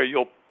highway,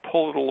 you'll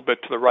pull it a little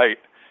bit to the right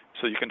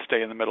so you can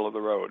stay in the middle of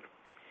the road,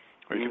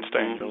 or you can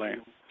stay in your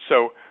lane.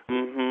 So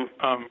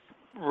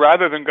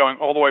rather than going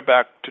all the way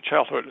back to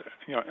childhood,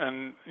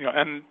 and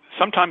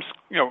sometimes,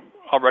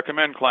 I'll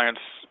recommend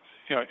clients,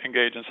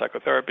 engage in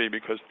psychotherapy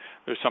because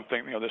there's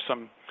something, there's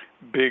some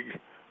big,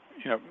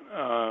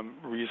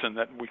 reason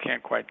that we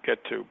can't quite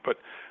get to. But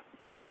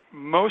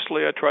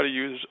mostly I try to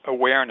use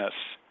awareness,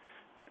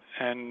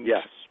 and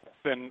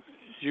then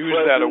use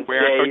that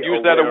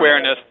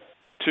awareness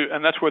to,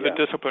 and that's where the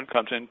discipline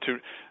comes in, to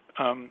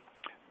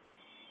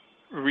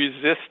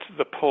resist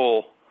the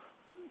pull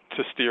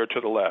to steer to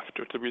the left,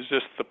 or to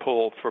resist the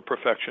pull for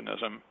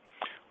perfectionism.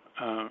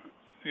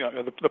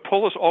 The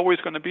pull is always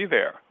going to be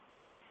there.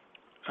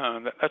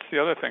 That's the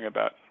other thing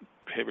about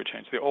behavior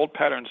change. The old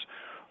patterns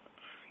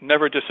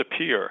never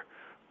disappear,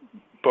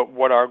 but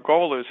what our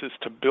goal is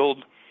to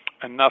build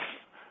enough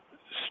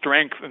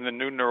strength in the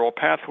new neural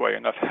pathway,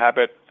 enough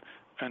habit,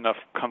 enough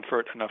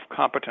comfort, enough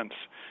competence,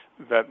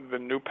 that the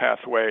new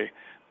pathway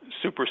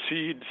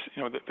supersedes,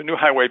 the new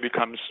highway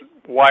becomes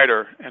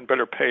wider and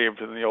better paved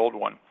than the old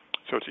one,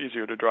 so it's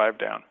easier to drive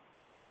down.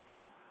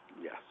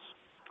 Yes.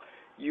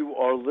 You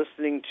are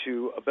listening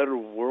to A Better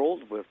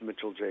World with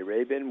Mitchell J.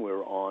 Rabin.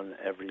 We're on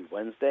every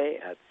Wednesday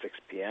at 6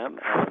 p.m.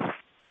 and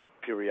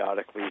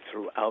periodically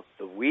throughout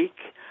the week.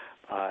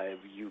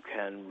 You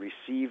can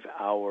receive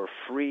our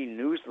free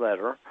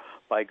newsletter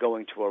by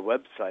going to our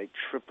website,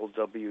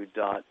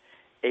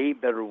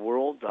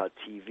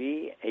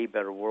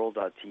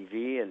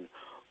 www.abetterworld.tv, and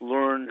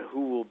learn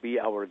who will be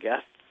our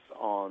guests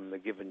on the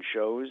given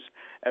shows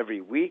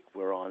every week.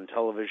 We're on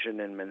television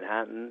in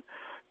Manhattan,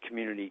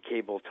 community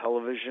cable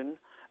television,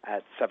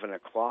 at 7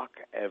 o'clock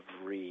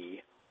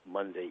every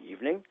Monday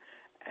evening.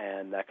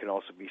 And that can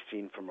also be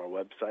seen from our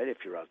website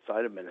if you're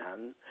outside of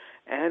Manhattan.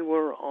 And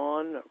we're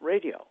on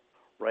radio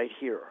right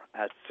here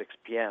at 6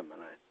 p.m.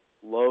 And I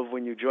love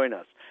when you join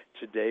us.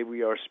 Today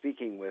we are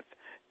speaking with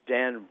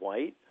Dan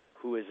White,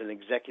 who is an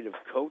executive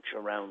coach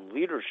around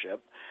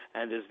leadership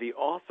and is the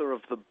author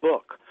of the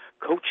book,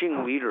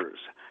 Coaching Leaders,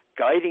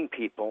 Guiding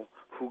People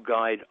Who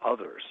Guide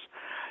Others.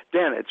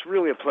 Dan, it's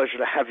really a pleasure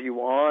to have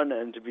you on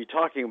and to be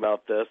talking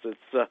about this. It's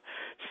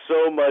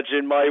so much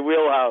in my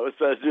wheelhouse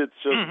that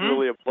it's just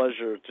really a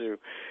pleasure to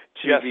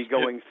be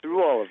going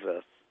through all of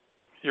this.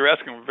 You're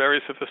asking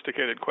very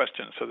sophisticated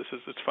questions, so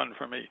it's fun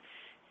for me.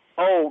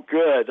 Oh,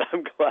 good.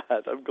 I'm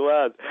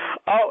glad.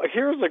 Oh,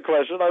 here's a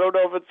question. I don't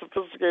know if it's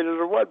sophisticated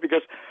or what,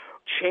 because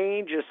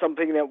change is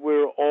something that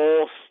we're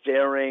all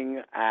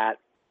staring at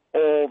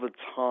all the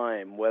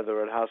time,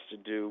 whether it has to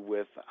do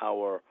with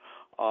our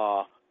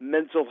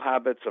mental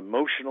habits,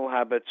 emotional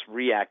habits,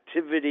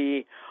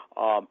 reactivity,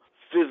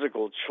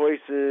 physical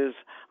choices.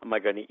 Am I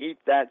going to eat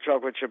that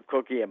chocolate chip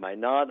cookie? Am I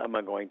not? Am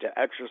I going to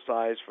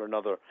exercise for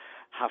another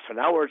half an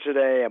hour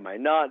today? Am I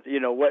not?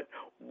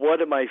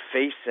 What am I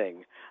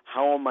facing?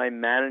 How am I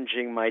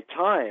managing my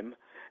time?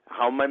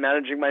 How am I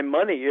managing my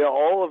money?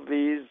 All of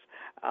these,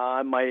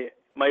 my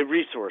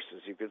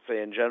resources, you could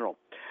say, in general.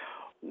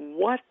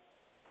 What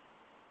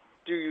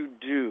do you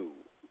do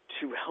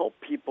to help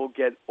people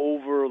get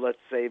over, let's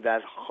say,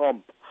 that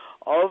hump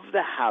of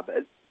the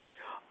habit.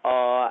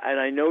 And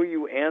I know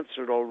you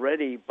answered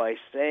already by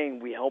saying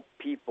we help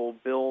people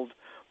build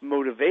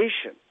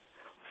motivation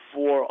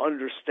for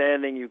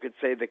understanding, you could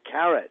say, the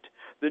carrot,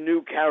 the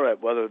new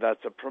carrot, whether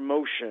that's a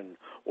promotion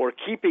or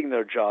keeping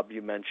their job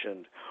you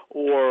mentioned,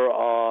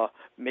 or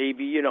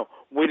maybe,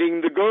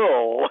 winning the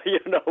girl,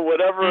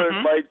 whatever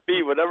it might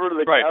be, whatever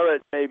the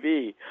carrot may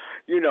be.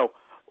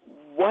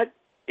 What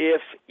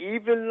if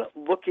even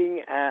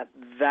looking at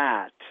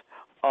that,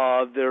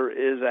 there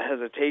is a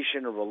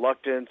hesitation or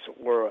reluctance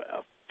or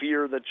a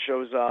fear that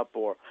shows up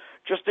or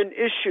just an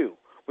issue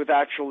with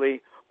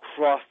actually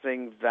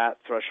crossing that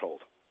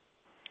threshold?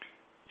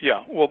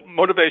 Yeah, well,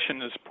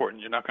 motivation is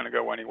important. You're not going to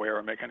go anywhere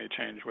or make any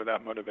change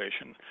without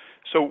motivation.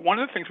 So one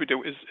of the things we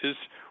do is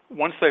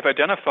once they've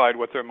identified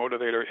what their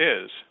motivator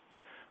is,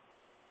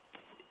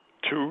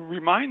 to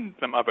remind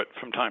them of it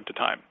from time to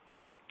time,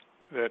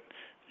 that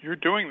you're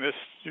doing this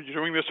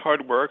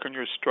hard work and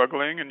you're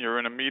struggling and you're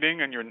in a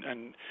meeting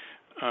and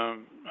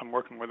I'm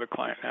working with a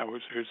client now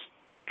who's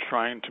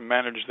trying to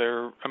manage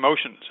their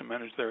emotions and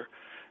manage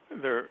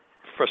their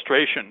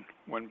frustration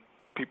when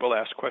people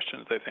ask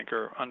questions they think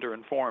are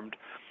underinformed.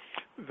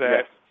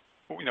 That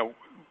yes.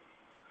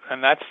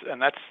 And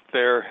that's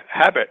their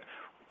habit.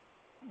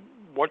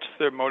 What's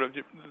the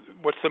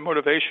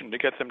motivation to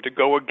get them to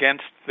go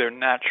against their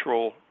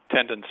natural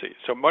tendency?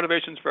 So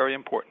motivation is very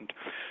important.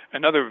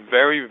 Another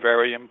very,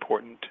 very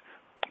important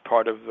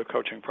part of the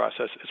coaching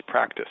process is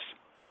practice.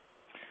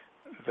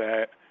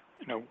 That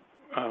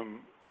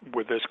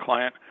with this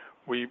client,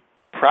 we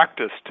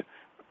practiced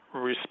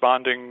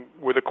responding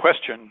with a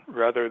question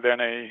rather than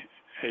a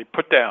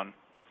put down,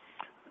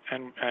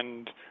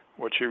 and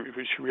what she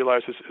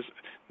realized is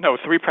no,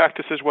 3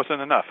 practices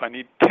wasn't enough. I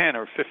need 10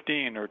 or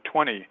 15 or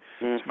 20. As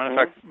a matter of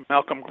fact,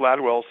 Malcolm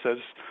Gladwell says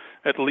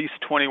at least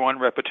 21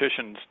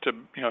 repetitions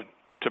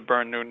to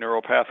burn new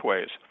neural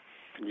pathways.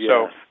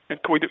 Yes.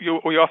 So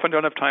we often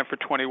don't have time for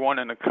 21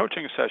 in a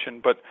coaching session,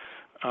 but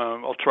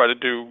I'll try to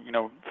do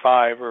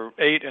 5 or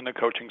 8 in a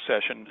coaching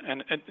session.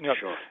 And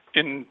sure.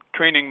 In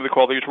training we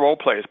call these role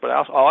plays, but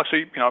I'll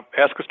actually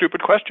ask a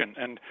stupid question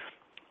and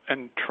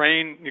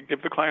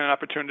give the client an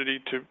opportunity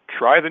to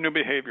try the new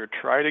behavior,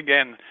 try it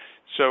again.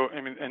 So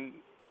and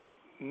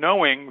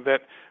knowing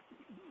that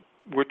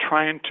we're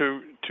trying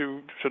to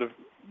sort of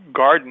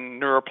garden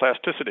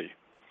neuroplasticity.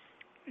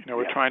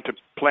 We're trying to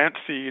plant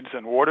seeds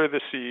and water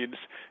the seeds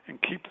and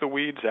keep the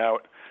weeds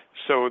out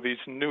so these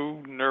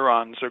new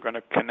neurons are going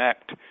to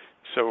connect.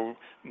 So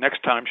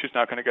next time she's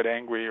not going to get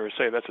angry or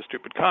say that's a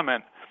stupid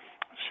comment.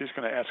 She's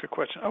going to ask a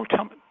question. Oh,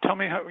 tell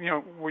me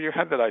how where you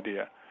had that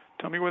idea.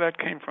 Tell me where that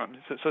came from.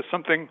 So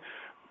something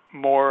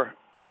more,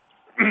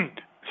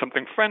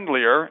 something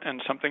friendlier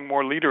and something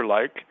more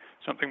leader-like,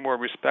 something more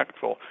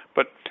respectful.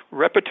 But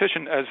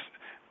repetition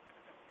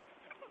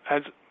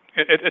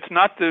it's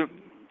not the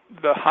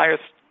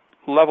highest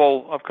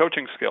level of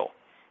coaching skill.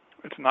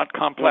 It's not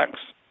complex.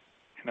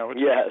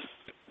 It's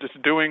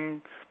just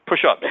doing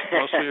push-ups,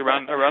 mostly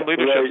around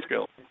leadership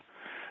skills.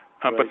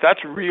 But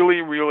that's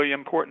really, really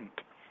important.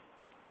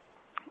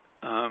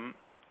 And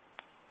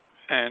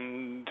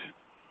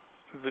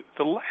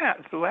the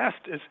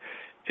last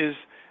is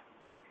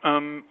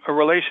a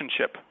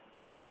relationship.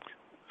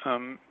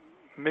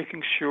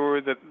 Making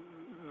sure that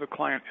the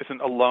client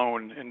isn't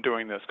alone in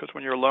doing this, because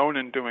when you're alone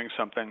in doing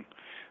something,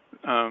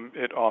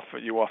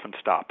 you often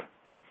stop.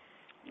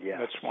 Yes.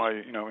 That's why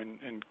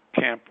in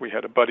camp we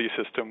had a buddy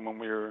system when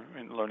we were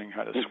learning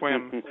how to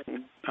swim.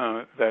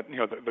 That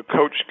the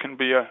coach can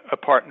be a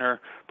partner,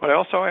 but I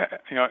also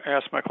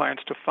ask my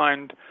clients to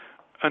find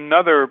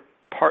another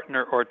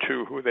partner or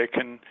two who they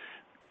can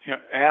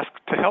ask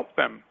to help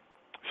them.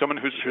 Someone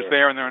who's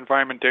there in their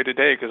environment day to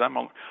day, because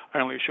I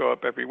only show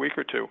up every week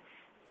or two.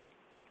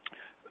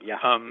 Yeah.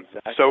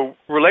 Exactly. So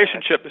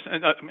relationship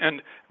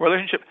and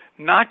relationship,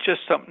 not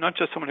just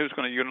someone who's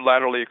going to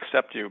unilaterally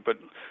accept you, but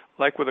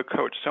like with a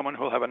coach, someone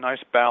who'll have a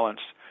nice balance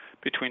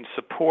between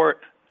support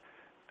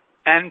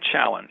and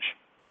challenge.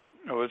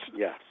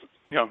 Yes.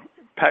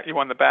 Pat you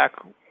on the back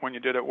when you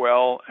did it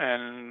well,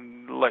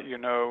 and let you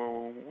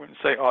know,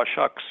 say "aw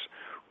shucks"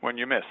 when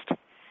you missed.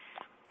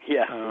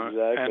 Yeah,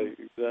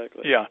 exactly.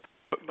 Yeah,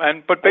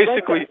 but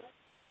basically,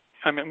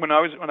 when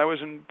I was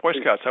in Boy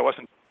Scouts, I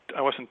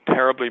wasn't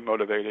terribly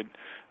motivated,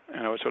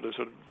 and I was sort of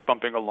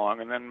bumping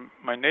along. And then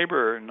my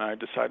neighbor and I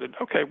decided,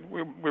 okay,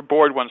 we're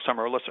bored one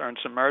summer, let's earn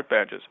some merit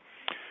badges.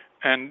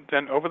 And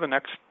then over the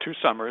next 2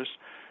 summers,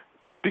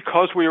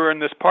 because we were in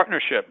this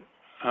partnership,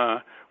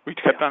 we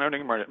kept on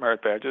earning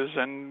merit badges,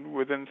 and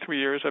within 3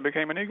 years, I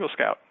became an Eagle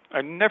Scout.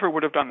 I never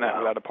would have done that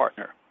without a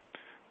partner.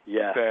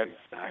 Yeah,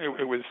 exactly.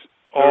 It was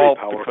all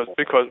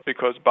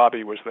because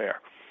Bobby was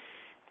there.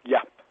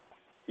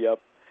 Yep.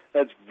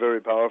 That's very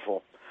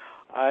powerful.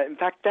 In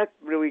fact, that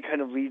really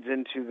kind of leads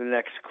into the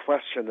next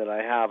question that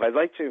I have. I'd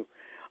like to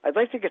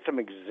get some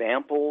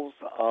examples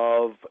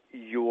of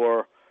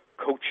your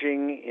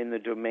coaching in the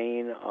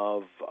domain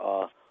of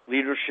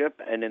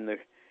leadership and in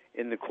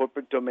the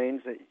corporate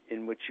domains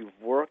in which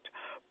you've worked.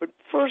 But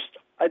first,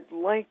 I'd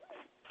like,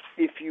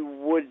 if you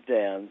would,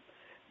 Dan,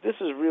 this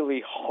is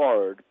really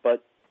hard,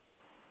 but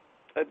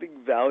I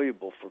think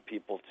valuable for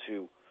people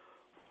to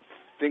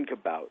think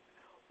about.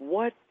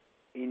 What,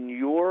 in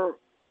your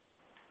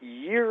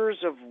years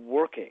of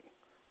working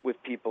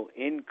with people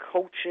in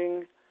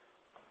coaching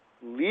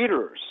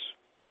leaders,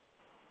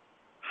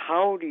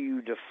 how do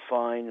you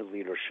define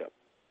leadership?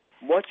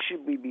 What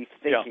should we be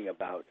thinking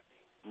about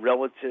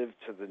relative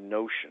to the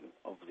notion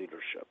of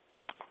leadership?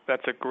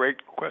 That's a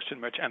great question,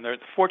 Mitch. And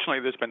fortunately,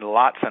 there's been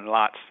lots and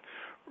lots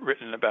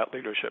written about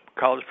leadership.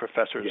 College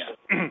professors,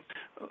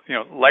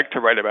 like to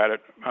write about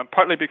it,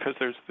 partly because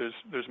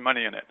there's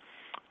money in it.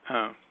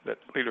 That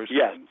leaders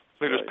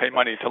pay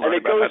money to learn about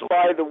it. And it goes,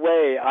 by the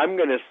way, I'm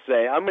going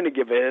to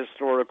give a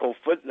historical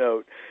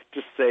footnote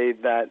to say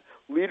that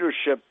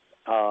leadership,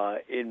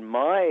 in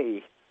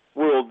my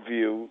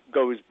worldview,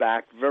 goes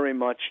back very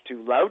much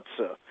to Lao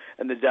Tzu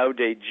and the Tao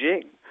Te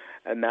Ching.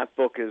 And that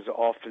book is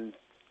often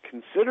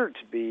considered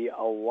to be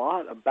a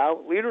lot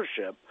about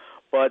leadership,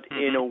 but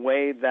in a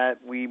way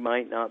that we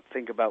might not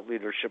think about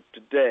leadership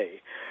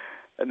today.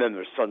 And then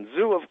there's Sun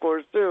Tzu, of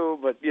course, too,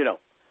 but,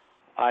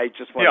 I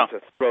just wanted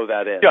to throw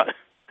that in. Yeah,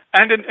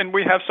 and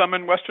we have some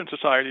in Western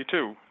society,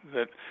 too,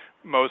 that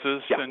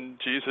Moses and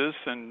Jesus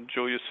and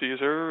Julius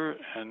Caesar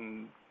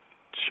and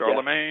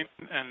Charlemagne,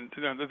 and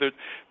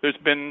there's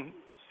been,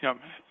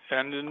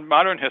 and in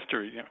modern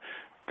history,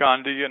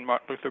 Gandhi and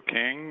Martin Luther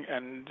King,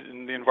 and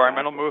in the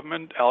environmental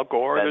movement, Al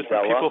Gore. Mandela. There's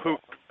been people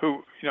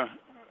who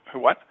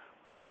what?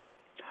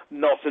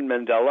 Nelson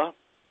Mandela.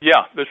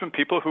 Yeah, there's been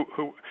people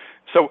who.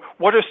 So,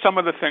 what are some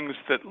of the things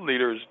that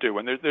leaders do?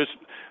 And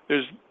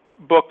there's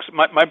books.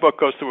 My book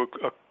goes through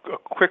a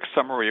quick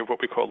summary of what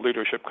we call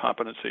leadership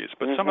competencies.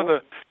 But some of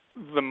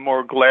the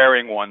more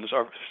glaring ones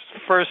are,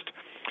 first,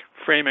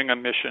 framing a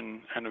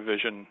mission and a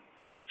vision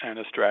and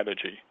a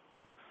strategy.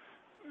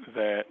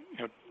 That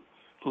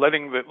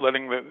letting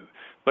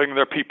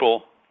their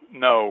people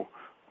know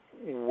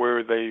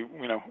where the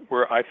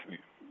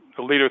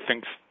leader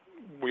thinks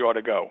we ought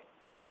to go.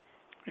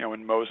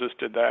 And Moses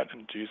did that,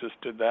 and Jesus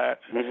did that,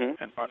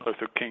 and Martin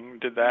Luther King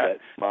did that.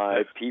 Let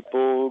my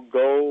people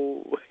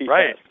go.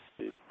 Right.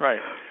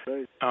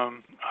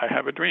 I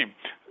have a dream.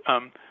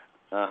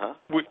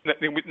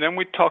 Then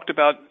we talked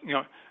about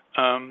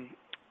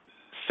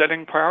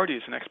setting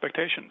priorities and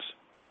expectations.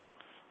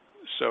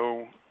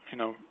 So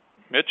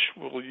Mitch,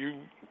 will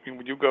you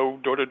go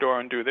door to door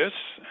and do this?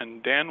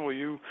 And Dan, will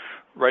you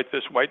write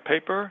this white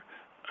paper?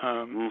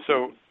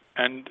 So.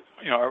 And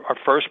our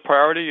first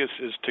priority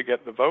is to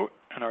get the vote,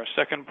 and our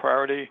second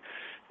priority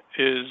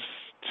is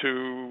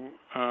to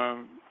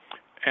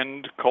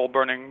end coal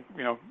burning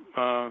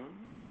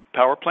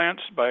power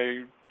plants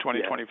by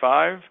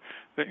 2025.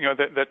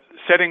 That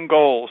setting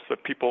goals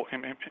that people.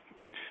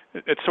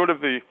 It's sort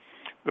of the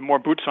more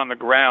boots on the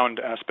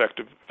ground aspect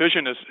of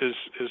vision is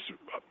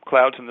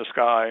clouds in the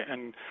sky,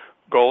 and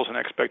goals and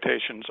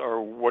expectations are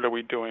what are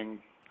we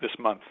doing this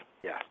month?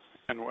 Yes.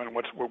 And where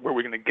are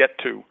we going to get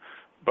to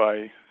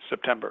by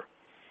September.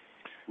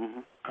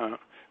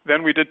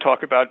 Then we did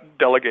talk about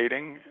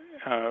delegating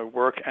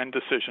work and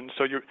decisions.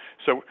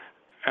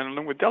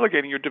 And with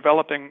delegating, you're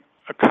developing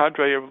a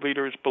cadre of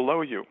leaders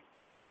below you.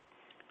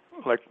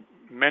 Like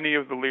many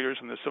of the leaders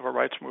in the civil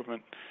rights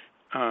movement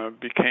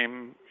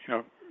became,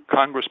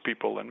 Congress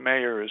people and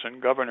mayors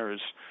and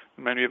governors.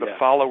 Many of the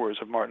followers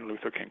of Martin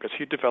Luther King, because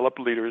he developed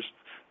leaders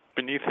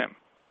beneath him.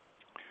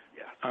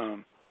 Yeah.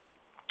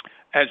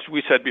 As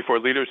we said before,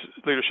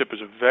 leadership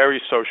is a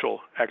very social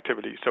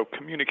activity. So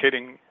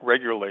communicating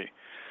regularly,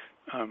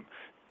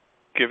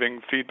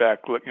 giving feedback,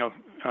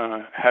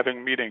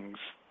 having meetings,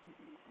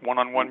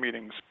 one-on-one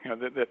meetings,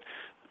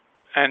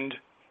 and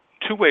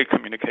two-way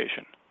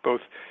communication,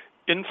 both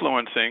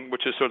influencing,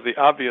 which is sort of the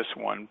obvious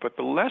one, but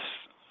the less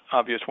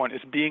obvious one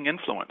is being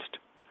influenced,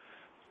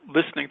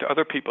 listening to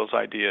other people's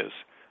ideas.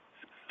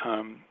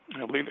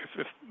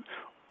 If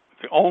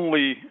the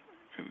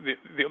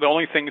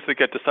only things that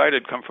get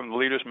decided come from the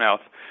leader's mouth,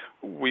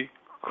 we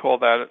call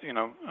that,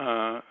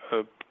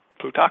 a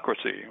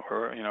plutocracy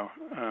or,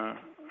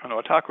 an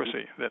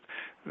autocracy.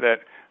 That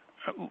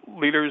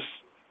leaders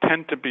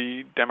tend to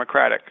be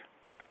democratic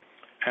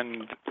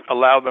and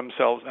allow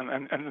themselves.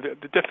 And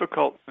the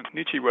difficult,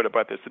 Nietzsche wrote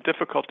about this. The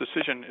difficult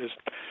decision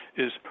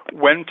is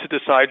when to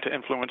decide to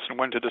influence and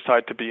when to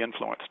decide to be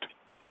influenced.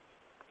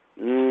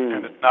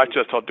 And it's not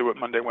just I'll do it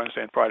Monday,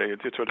 Wednesday, and Friday.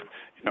 It's sort of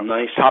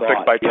nice topic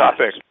thought. by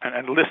topic,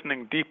 and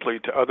listening deeply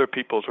to other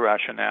people's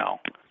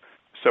rationale.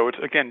 So it's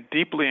again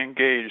deeply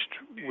engaged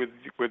with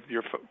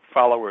your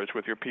followers,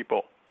 with your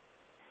people.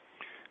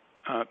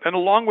 And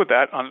along with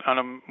that, on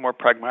a more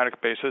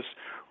pragmatic basis,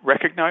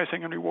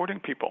 recognizing and rewarding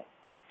people.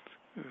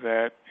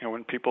 That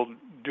when people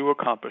do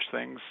accomplish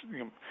things,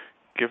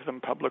 give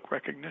them public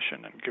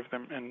recognition and give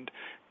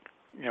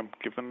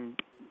them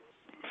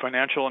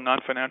financial and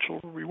non-financial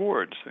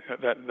rewards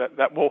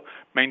that will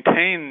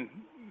maintain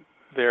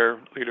their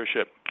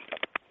leadership.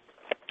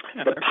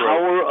 And the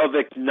power of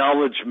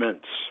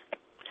acknowledgement.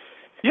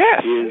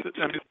 Yes,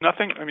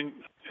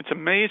 it's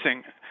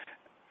amazing.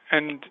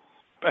 And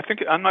I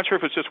think I'm not sure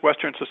if it's just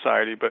Western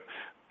society, but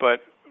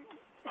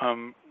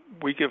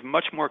we give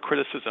much more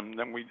criticism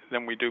than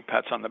we do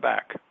pats on the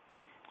back.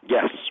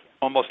 Yes.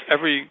 Almost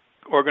every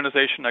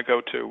organization I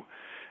go to,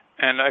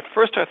 and at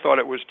first I thought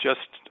it was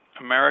just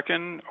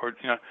American,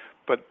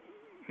 but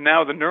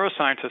now the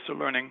neuroscientists are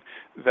learning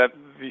that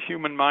the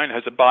human mind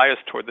has a bias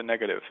toward the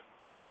negative.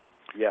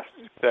 Yes.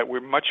 That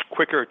we're much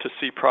quicker to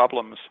see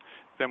problems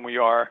than we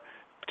are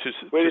to it's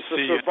see. It's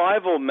a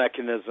survival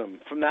mechanism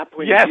from that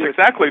point yes, of view. Yes,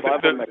 exactly. It's a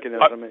survival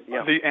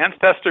mechanism. The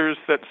ancestors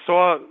that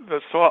saw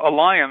a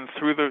lion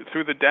through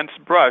the dense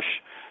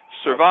brush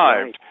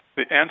survived.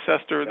 Right. The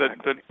ancestor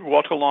that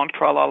walked along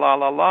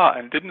tra-la-la-la-la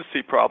and didn't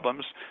see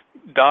problems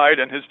died,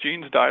 and his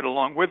genes died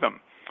along with him.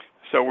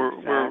 So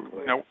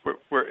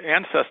we're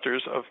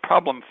ancestors of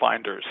problem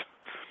finders.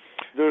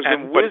 There's a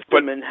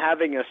wisdom in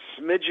having a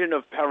smidgen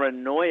of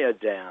paranoia,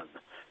 Dan.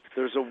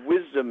 There's a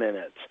wisdom in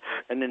it,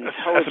 an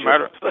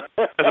intelligence.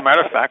 As a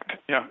matter of fact,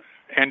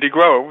 Andy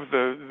Grove,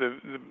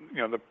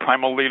 the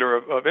primal leader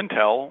of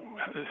Intel,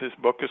 his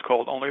book is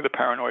called "Only the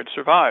Paranoid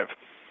Survive."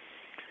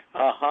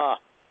 Aha.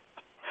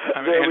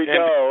 There we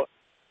go.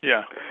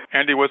 Yeah,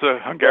 Andy was a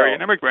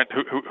Hungarian immigrant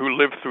who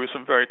lived through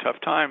some very tough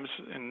times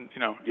in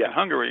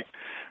Hungary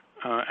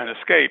and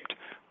escaped.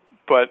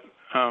 But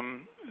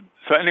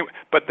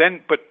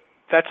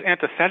that's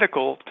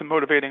antithetical to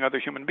motivating other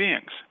human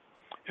beings.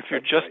 If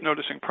you're just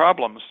noticing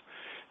problems,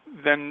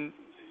 then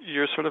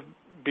you're sort of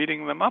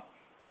beating them up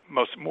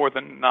more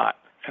than not,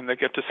 and they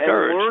get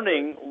discouraged.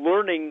 And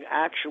learning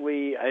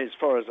actually, as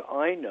far as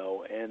I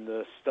know, and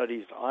the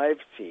studies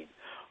I've seen,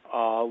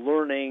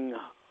 learning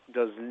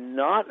does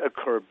not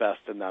occur best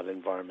in that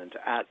environment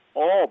at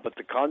all, but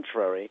the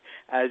contrary,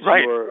 as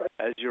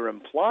you're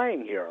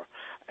implying here.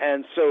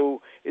 And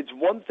so it's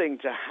one thing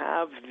to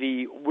have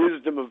the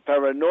wisdom of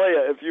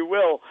paranoia, if you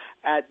will,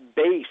 at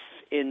base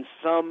in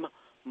some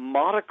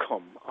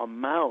modicum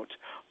amount,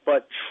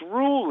 but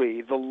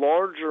truly the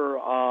larger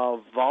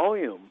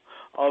volume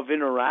of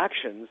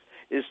interactions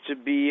is to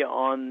be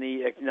on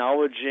the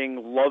acknowledging,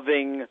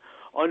 loving,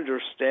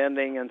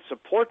 understanding, and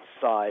support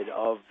side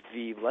of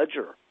the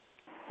ledger.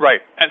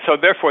 Right, and so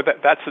therefore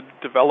that's a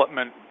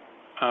development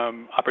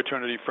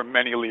opportunity for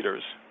many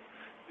leaders,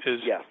 is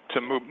to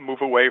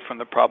move away from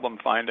the problem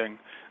finding,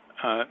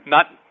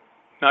 not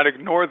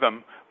ignore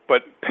them,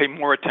 but pay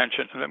more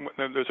attention.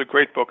 And there's a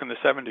great book in the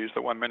 70s,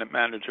 The 1 Minute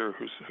Manager,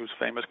 whose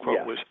famous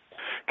quote was,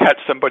 "Catch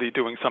somebody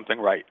doing something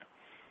right."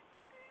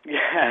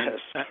 Yes,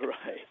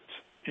 right.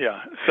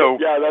 Yeah. So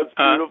that's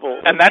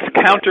beautiful. And that's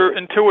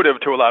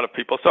counterintuitive to a lot of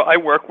people. So I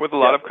work with a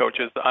lot of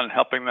coaches on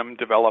helping them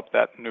develop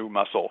that new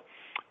muscle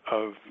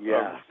of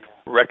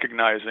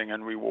recognizing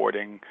and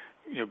rewarding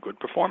good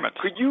performance.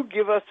 Could you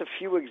give us a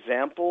few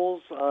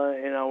examples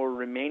in our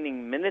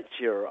remaining minutes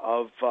here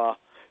of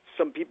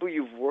some people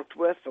you've worked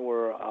with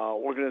or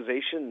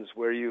organizations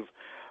where you've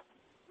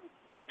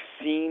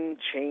seen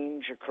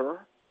change occur?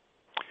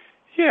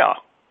 Yeah.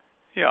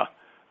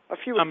 A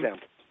few examples.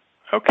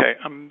 Okay.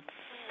 I'm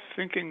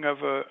thinking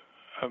of a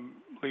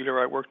leader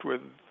I worked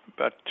with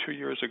about 2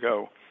 years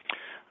ago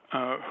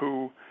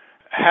who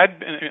had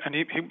been, and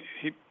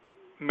he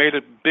made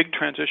a big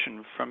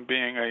transition from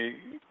being a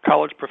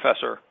college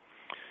professor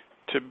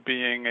to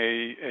being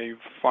a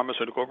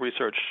pharmaceutical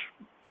research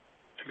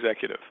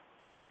executive.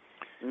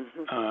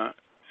 Mm-hmm.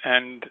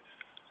 And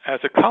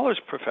as a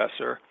college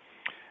professor,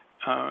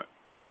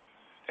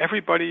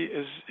 everybody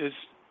is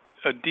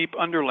a deep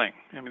underling.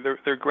 I mean,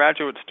 they're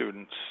graduate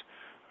students,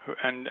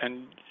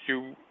 and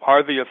you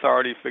are the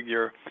authority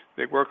figure.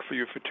 They work for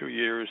you for 2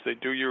 years. They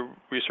do your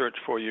research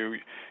for you.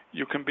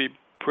 You can be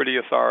pretty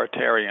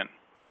authoritarian.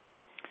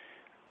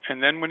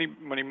 And then when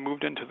he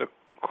moved into the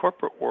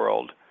corporate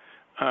world,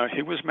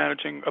 he was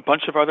managing a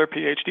bunch of other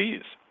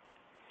PhDs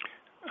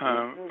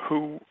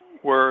who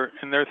were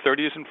in their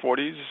 30s and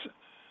 40s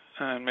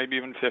and maybe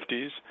even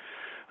 50s,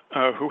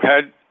 who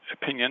had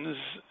opinions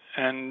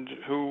and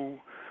who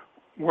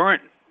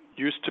weren't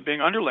used to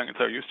being underlings.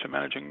 They're used to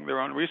managing their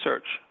own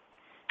research.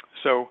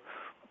 So,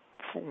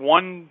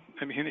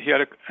 he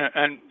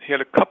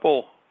had a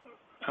couple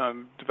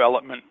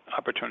development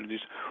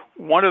opportunities.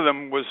 One of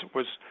them was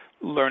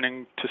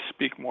learning to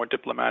speak more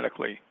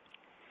diplomatically,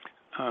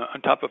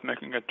 on top of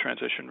making a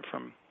transition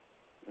from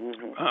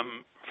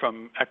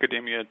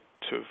academia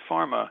to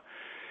pharma.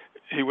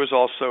 He was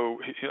also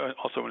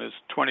in his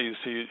 20s.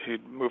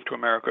 He'd moved to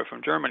America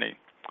from Germany,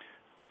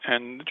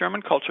 and the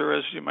German culture,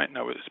 as you might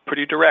know, is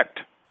pretty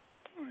direct.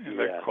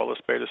 They call a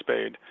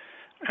spade,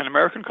 and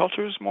American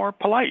culture is more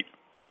polite.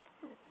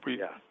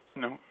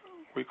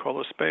 We call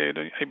a spade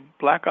a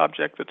black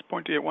object that's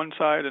pointy at one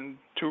side and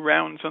two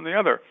rounds on the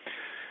other.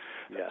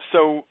 Yeah.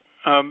 So,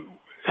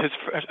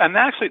 and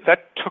actually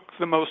that took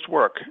the most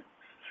work.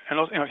 And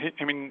also,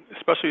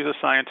 especially as a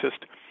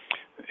scientist,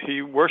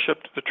 he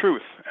worshipped the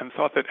truth and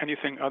thought that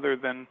anything other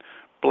than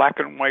black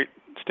and white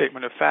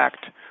statement of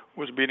fact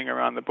was beating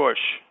around the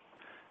bush.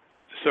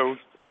 So,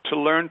 to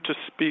learn to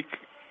speak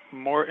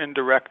more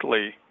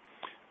indirectly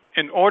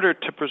in order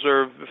to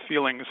preserve the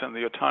feelings and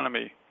the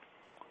autonomy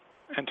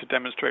and to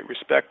demonstrate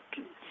respect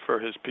for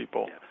his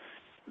people. Yeah.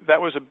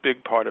 That was a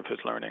big part of his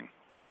learning.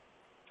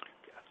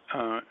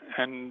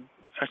 And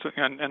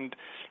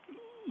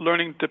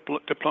learning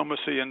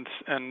diplomacy and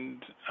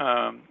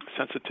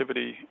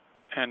sensitivity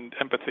and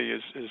empathy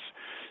is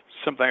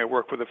something I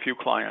work with a few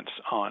clients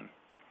on.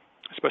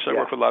 Especially, I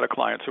work with a lot of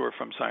clients who are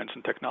from science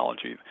and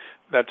technology.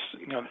 That's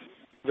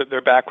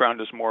their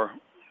background is more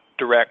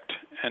direct,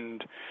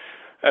 and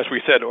as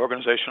we said,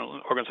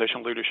 organizational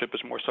leadership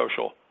is more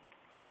social.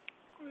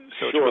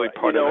 So it's really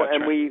part of that.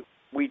 And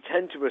we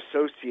tend to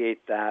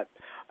associate that,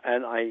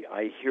 and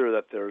I hear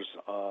that there's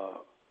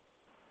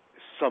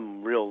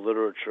some real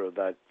literature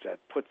that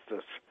puts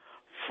this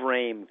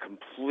frame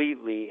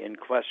completely in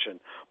question,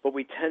 but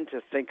we tend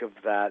to think of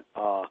that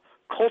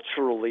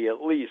culturally,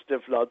 at least,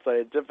 if not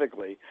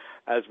scientifically,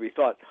 as we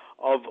thought,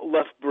 of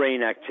left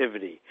brain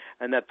activity,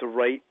 and that the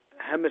right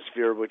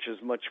hemisphere, which is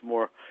much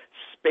more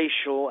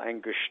spatial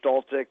and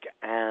gestaltic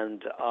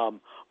and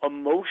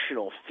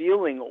emotional,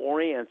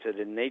 feeling-oriented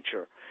in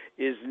nature,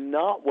 is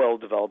not well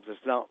developed, is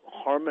not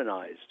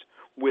harmonized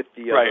with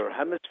the other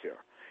hemisphere.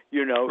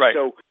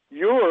 So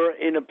you're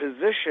in a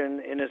position,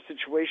 in a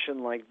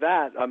situation like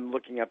that. I'm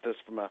looking at this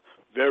from a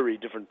very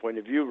different point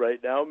of view right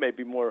now,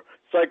 maybe more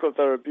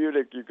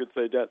psychotherapeutic, you could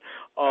say, Dan,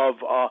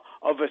 of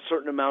a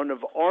certain amount of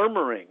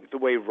armoring, the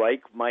way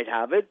Reich might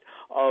have it,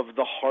 of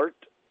the heart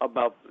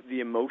about the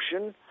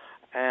emotion,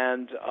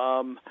 and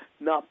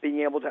not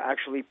being able to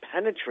actually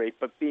penetrate,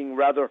 but being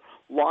rather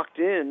locked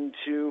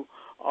into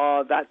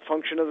that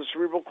function of the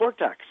cerebral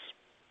cortex.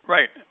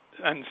 Right,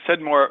 and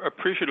said more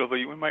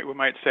appreciatively, we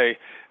might say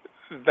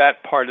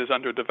that part is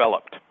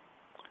underdeveloped.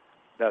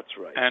 That's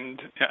right.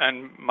 And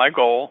my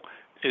goal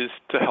is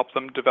to help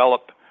them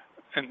develop,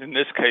 and in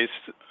this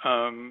case,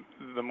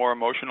 the more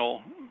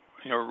emotional,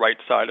 right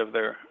side of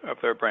their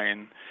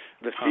brain,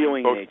 the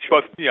feeling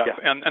nature.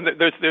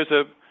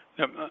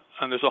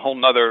 And there's a whole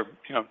nother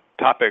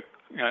topic,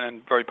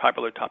 and very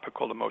popular topic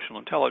called emotional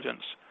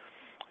intelligence,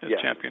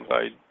 championed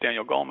by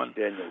Daniel Goleman.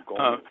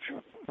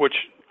 Which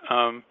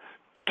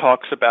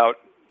talks about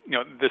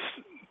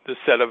this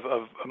set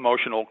of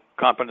emotional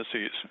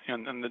competencies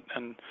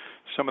and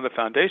some of the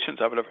foundations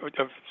of it,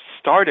 of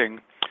starting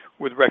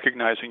with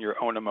recognizing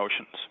your own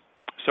emotions.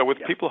 So with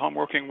people who I'm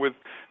working with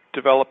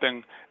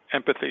developing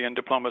empathy and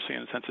diplomacy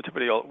and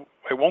sensitivity,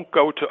 I won't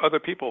go to other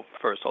people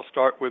first. I'll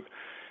start with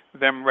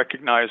them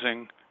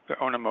recognizing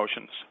their own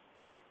emotions.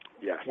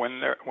 Yes. When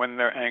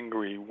they're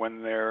angry,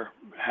 when they're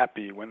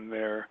happy, when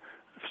they're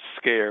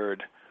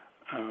scared,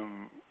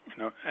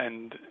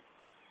 and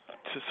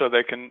so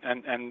they can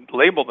and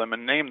label them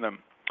and name them,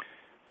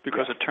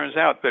 because it turns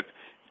out that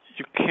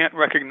you can't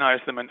recognize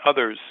them in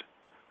others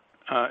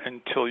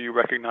until you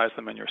recognize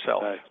them in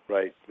yourself. That's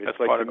right. It's That's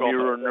like part the of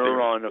mirror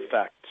neuron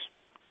effect.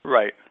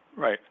 Right.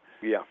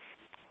 Yeah.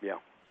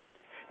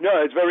 No,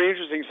 it's very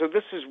interesting. So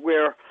this is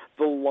where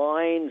the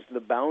lines, the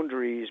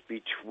boundaries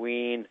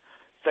between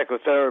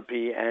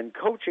psychotherapy and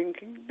coaching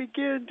can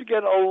begin to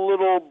get a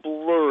little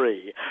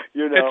blurry,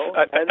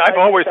 I've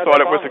always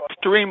thought it was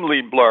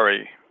extremely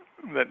blurry.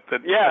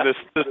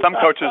 There's some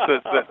coaches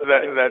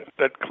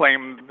that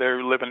claim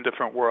they live in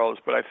different worlds,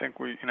 but I think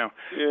it's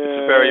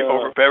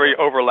a very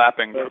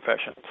overlapping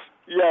professions.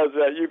 Yes,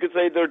 you could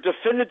say they're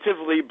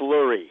definitively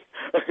blurry.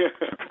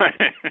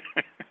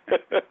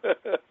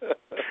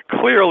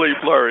 Clearly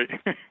blurry.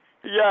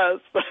 Yes.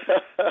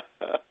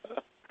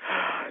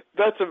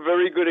 That's a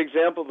very good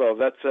example, though.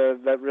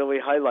 That really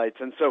highlights.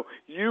 And so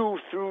you,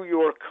 through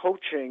your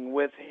coaching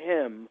with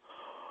him,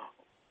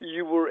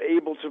 you were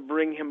able to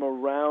bring him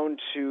around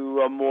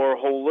to a more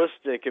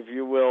holistic, if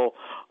you will,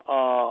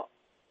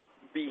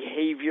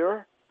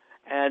 behavior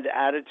and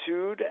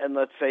attitude, and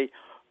let's say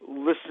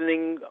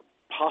listening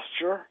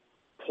posture,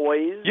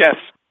 poise, yes,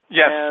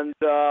 and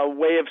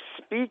way of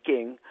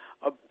speaking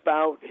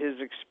about his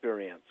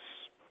experience.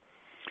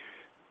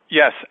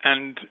 Yes,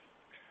 and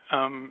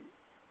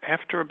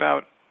after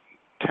about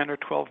 10 or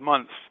 12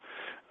 months,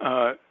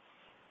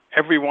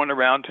 everyone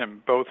around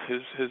him, both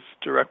his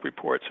direct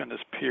reports and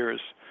his peers,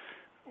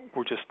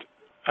 were just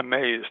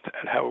amazed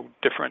at how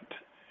different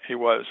he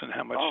was and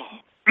how much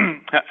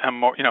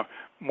how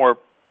more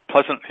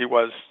pleasant he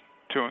was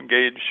to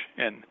engage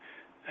in.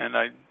 And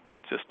I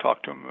just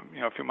talked to him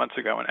a few months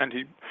ago, and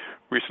he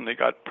recently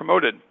got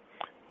promoted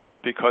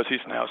because he's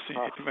now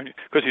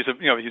because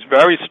he's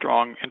very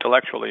strong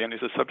intellectually, and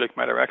he's a subject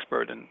matter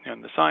expert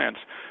in the science.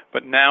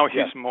 But now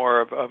he's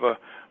more of a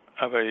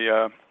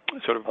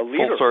sort of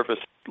full service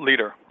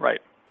leader,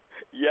 right?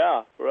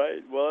 Yeah,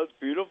 right. Well, it's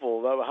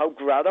beautiful. How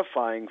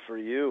gratifying for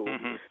you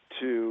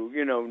to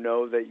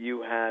know that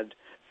you had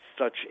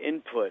such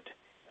input.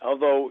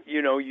 Although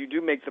you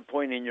do make the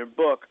point in your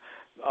book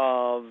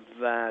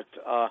that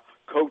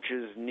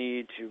coaches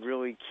need to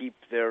really keep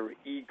their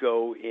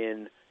ego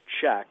in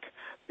check,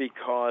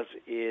 because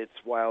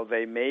while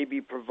they may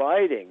be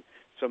providing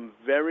some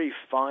very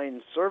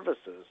fine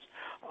services,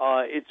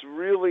 it's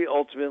really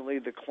ultimately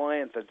the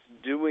client that's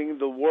doing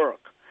the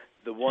work,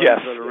 the ones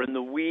that are in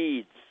the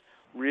weeds,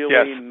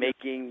 really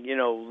making,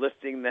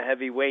 lifting the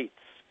heavy weights,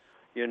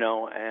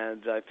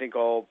 and I think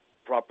all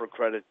proper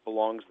credit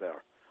belongs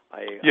there.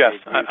 Yes,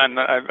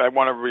 I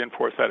want to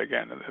reinforce that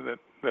again.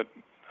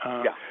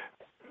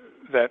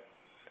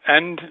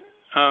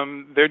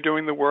 They're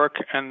doing the work,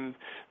 and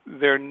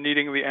they're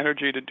needing the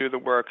energy to do the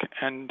work.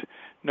 And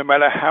no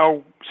matter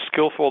how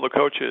skillful the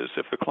coach is,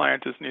 if the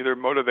client is neither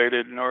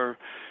motivated nor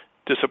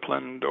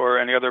disciplined or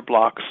any other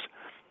blocks,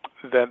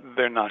 that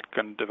they're not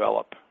going to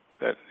develop.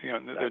 That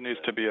there needs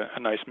to be a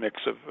nice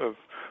mix of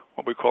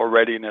what we call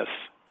readiness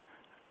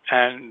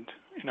and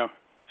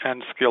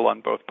skill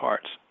on both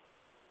parts.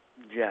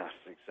 Yes,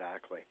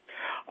 exactly.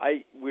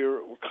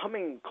 We're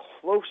coming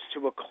close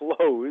to a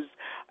close,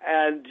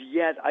 and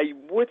yet I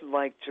would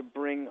like to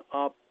bring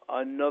up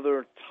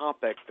another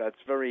topic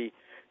that's very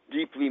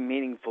deeply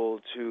meaningful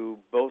to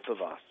both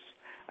of us,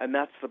 and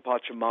that's the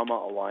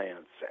Pachamama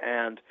Alliance.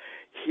 And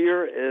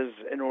here is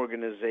an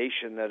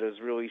organization that is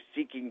really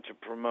seeking to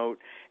promote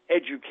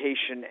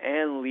education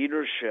and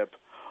leadership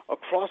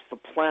across the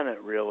planet,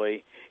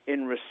 really,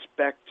 in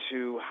respect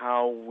to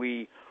how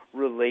we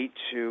relate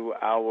to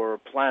our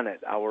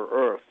planet, our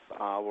Earth,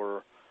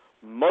 our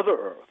Mother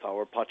Earth,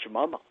 our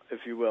Pachamama,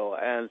 if you will.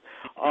 And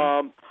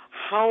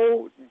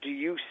how do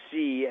you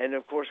see, and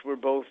of course we're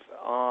both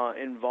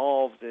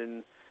involved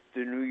in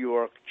the New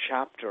York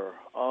chapter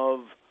of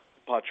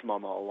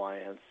Pachamama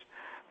Alliance,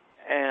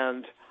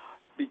 and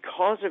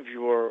because of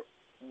your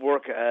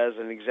work as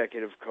an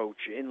executive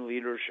coach in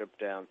leadership,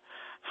 Dan,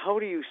 how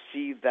do you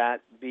see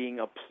that being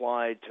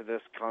applied to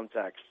this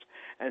context,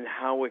 and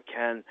how it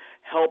can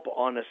help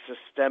on a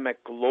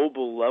systemic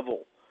global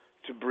level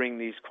to bring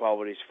these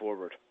qualities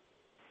forward?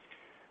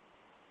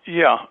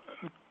 Yeah,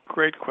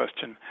 great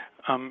question.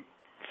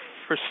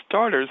 For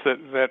starters,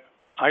 that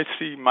I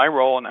see my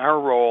role and our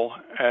role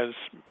as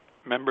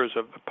members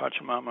of the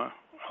Pachamama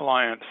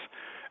Alliance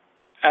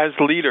as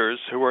leaders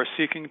who are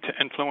seeking to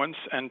influence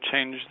and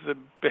change the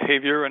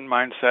behavior and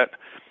mindset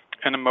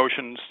and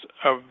emotions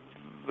of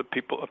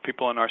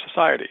people in our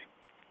society.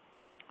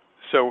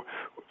 So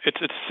it's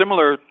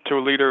similar to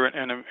a leader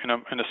in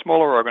a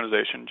smaller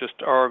organization. Just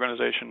our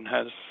organization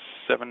has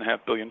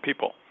 7.5 billion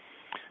people.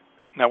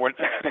 Now we're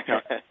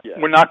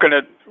not going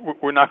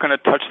to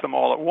touch them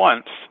all at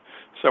once.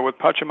 So with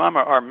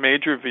Pachamama, our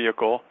major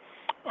vehicle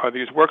are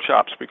these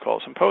workshops we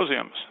call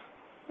symposiums,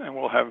 and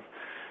we'll have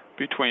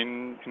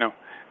between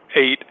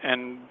 8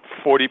 and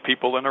 40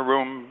 people in a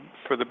room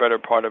for the better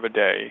part of a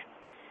day.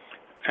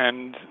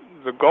 And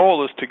the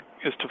goal is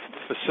to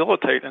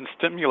facilitate and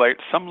stimulate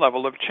some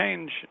level of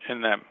change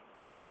in them.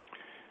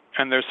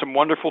 And there's some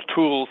wonderful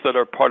tools that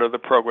are part of the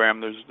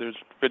program. There's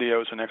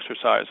videos and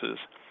exercises.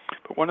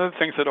 But one of the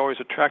things that always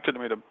attracted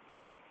me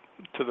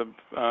to the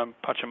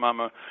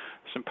Pachamama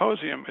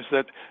Symposium is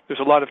that there's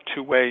a lot of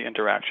two-way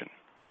interaction.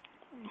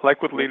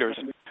 Like with leaders,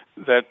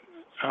 that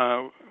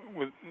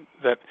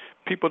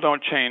people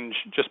don't change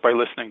just by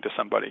listening to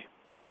somebody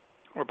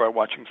or by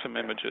watching some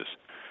images.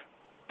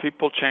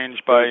 People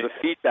change by There's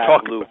a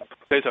feedback loop.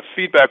 There's a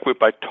feedback loop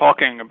by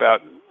talking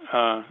about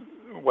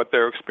what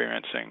they're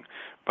experiencing,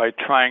 by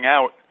trying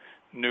out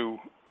new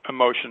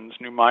emotions,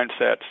 new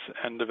mindsets,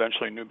 and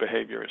eventually new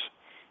behaviors.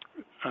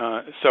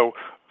 So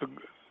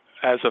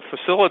as a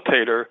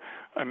facilitator,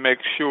 I make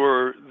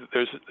sure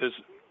there's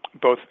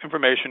both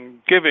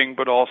information giving,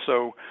 but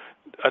also,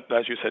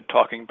 as you said,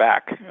 talking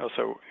back,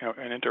 also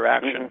an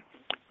interaction.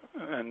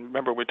 Mm-hmm. And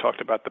remember, we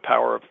talked about the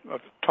power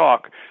of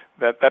talk,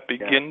 that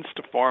begins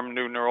to form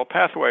new neural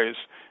pathways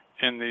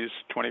in these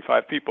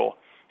 25 people.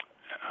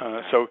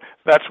 So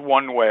that's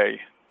one way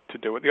to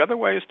do it. The other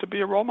way is to be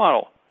a role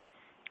model,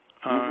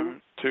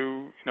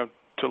 to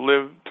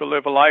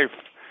live a life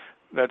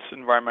that's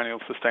environmentally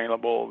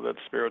sustainable, that's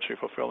spiritually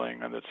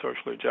fulfilling, and that's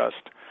socially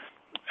just,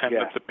 and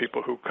that the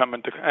people who come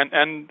into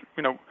and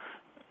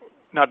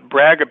not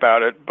brag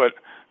about it, but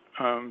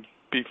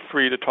be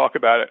free to talk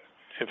about it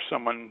if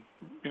someone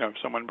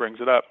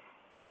brings it up.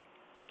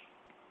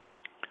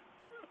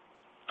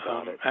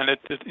 And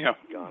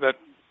that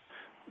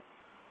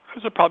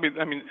those are probably,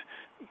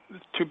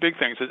 two big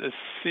things is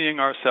seeing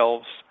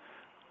ourselves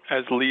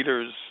as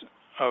leaders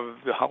of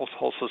the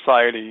whole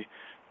society,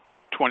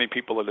 20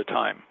 people at a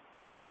time.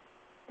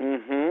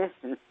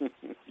 Mm-hmm.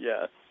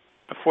 Yes.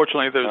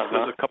 Fortunately, there's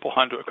a couple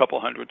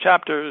hundred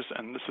chapters,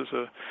 and this is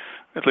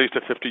at least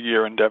a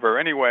 50-year endeavor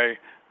anyway.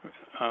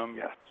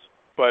 Yes.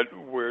 But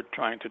we're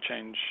trying to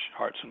change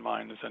hearts and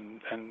minds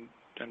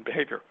and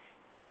behavior.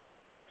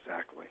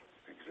 Exactly.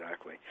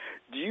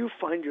 Do you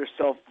find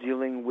yourself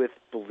dealing with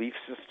belief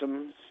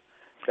systems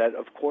that,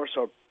 of course,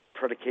 are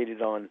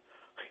predicated on,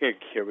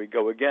 here we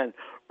go again,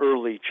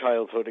 early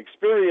childhood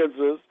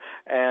experiences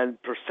and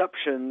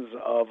perceptions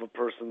of a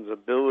person's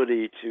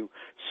ability to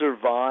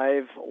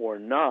survive or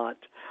not,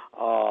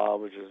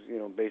 which is,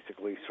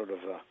 basically sort of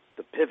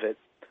the pivot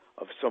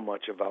of so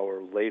much of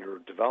our later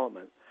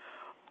development.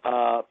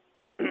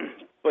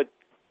 But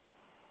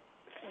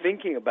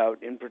thinking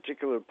about, in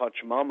particular,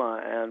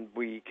 Pachamama, and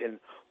we can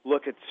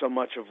look at so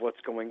much of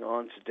what's going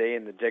on today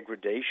in the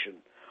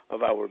degradation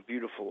of our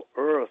beautiful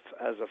Earth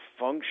as a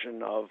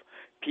function of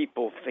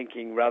people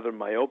thinking rather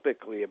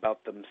myopically about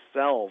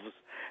themselves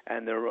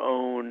and their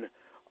own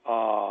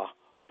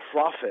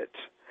profit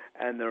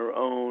and their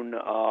own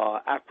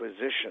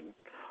acquisition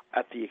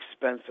at the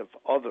expense of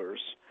others.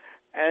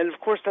 And, of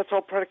course, that's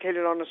all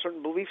predicated on a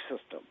certain belief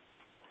system.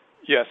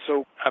 Yes,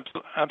 so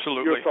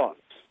absolutely. Your thoughts?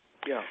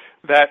 Yeah.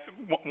 That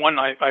one,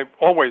 I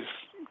always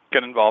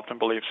get involved in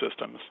belief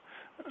systems,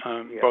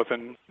 both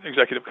in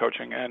executive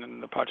coaching and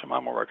in the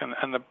Pachamama work.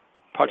 And the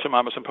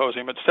Pachamama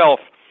Symposium itself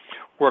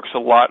works a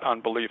lot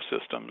on belief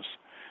systems.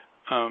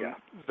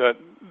 That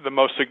the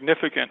most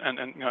significant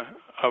and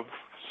of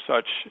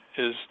such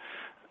is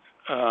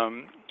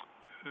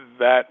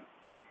that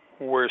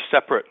we're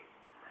separate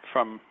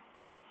from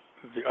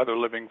the other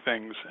living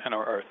things in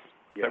our earth.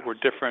 That we're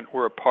different,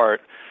 we're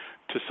apart.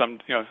 To some,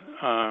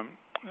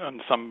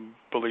 on some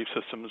belief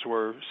systems,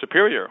 we're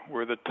superior.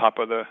 We're the top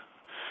of the,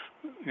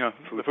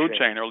 the food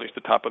chain, or at least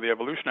the top of the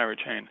evolutionary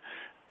chain.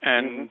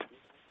 And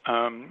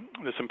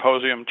the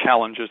symposium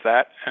challenges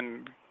that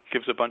and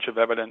gives a bunch of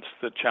evidence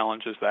that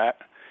challenges that.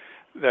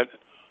 That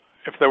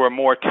if there were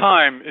more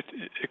time,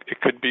 it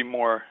could be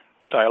more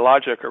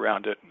dialogic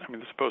around it. I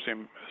mean, the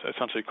symposium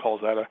essentially calls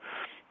that a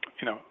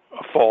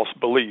false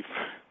belief.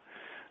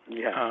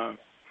 Yeah.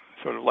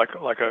 Sort of like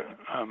a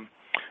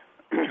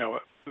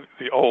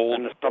the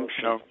old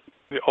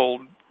the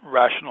old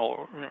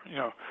rationalist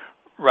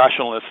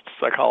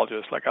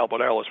psychologists like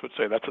Albert Ellis would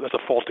say that's a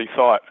faulty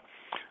thought.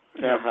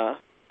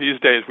 These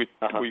days we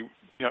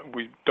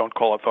don't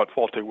call a thought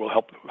faulty. We'll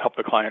help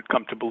the client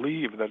come to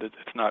believe that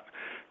it's not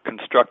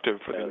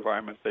constructive for the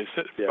environment they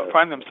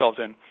find themselves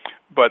in.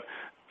 But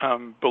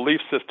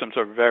belief systems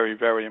are very,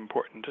 very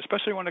important,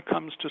 especially when it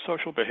comes to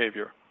social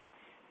behavior.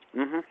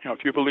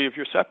 If you believe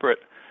you're separate,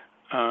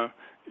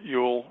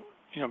 you'll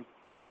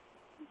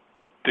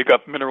dig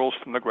up minerals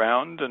from the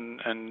ground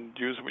and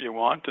use what you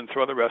want and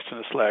throw the rest in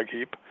a slag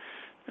heap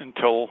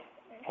until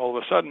all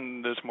of a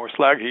sudden there's more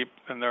slag heap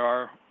than there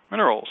are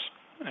minerals,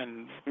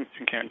 and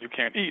you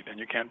can't eat and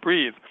you can't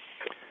breathe.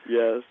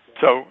 Yes.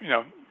 So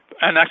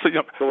and actually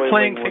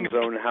playing things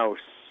own house.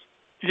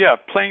 Yeah,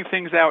 playing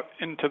things out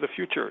into the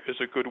future is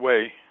a good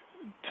way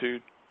to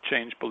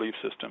change belief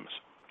systems.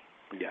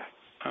 Yes.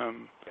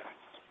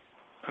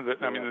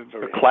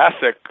 The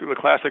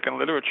classic in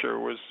literature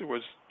was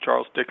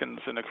Charles Dickens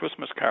in A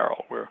Christmas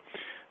Carol, where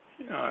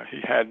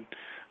he had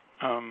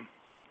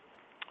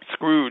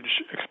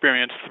Scrooge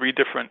experience 3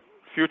 different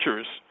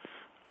futures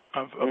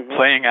of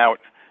playing out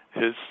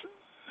his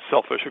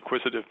selfish,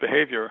 acquisitive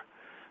behavior,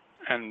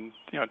 and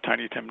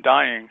Tiny Tim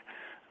dying,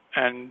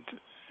 and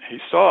he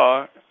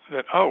saw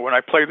that when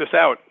I play this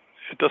out,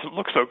 it doesn't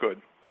look so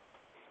good.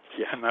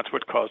 Yeah, and that's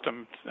what caused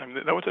him. I mean,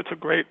 it's a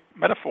great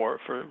metaphor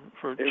for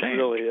change. It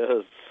really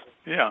is.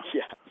 Yeah.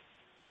 Yeah.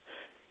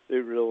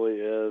 It really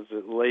is.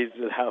 It lays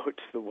it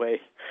out the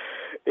way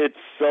it's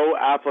so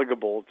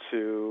applicable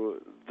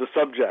to the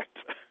subject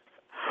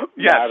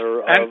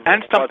matter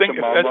and something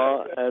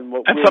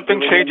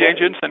something change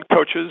agents and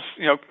coaches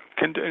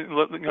can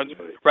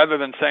rather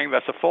than saying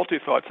that's a faulty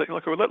thought, say,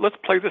 look, let's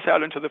play this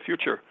out into the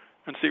future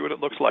and see what it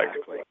looks like.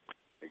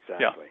 Exactly.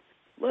 Yeah.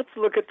 Let's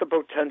look at the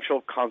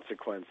potential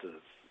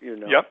consequences.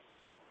 Yep.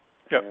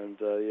 And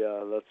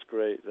that's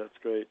great. That's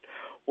great.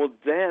 Well,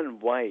 Dan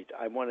White,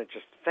 I want to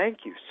just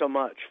thank you so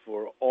much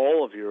for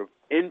all of your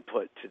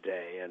input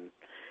today and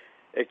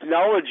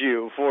acknowledge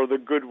you for the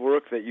good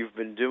work that you've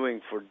been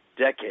doing for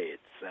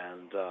decades.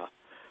 And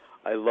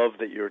I love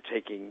that you're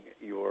taking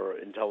your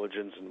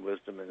intelligence and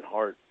wisdom and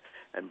heart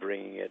and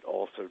bringing it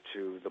also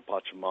to the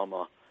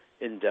Pachamama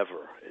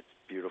endeavor. It's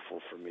beautiful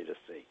for me to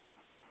see.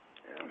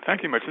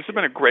 Thank you, Mitch. This has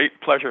been a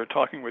great pleasure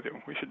talking with you.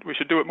 We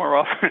should do it more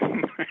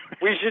often.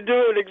 We should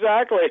do it,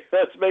 exactly.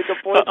 Let's make a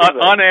point of it.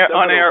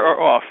 On air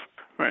or off.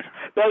 Right.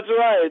 That's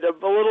right. A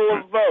little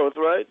of both,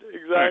 right?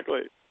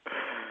 Exactly. Right.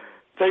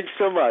 Thanks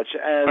so much.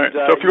 And right.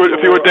 So if you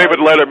were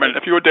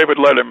David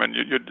Letterman,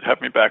 you'd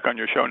have me back on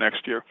your show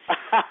next year.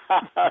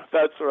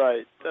 That's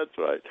right. That's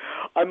right.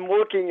 I'm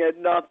working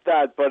at not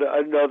that, but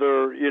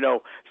another.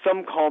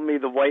 Some call me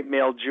the white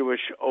male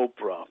Jewish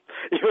Oprah.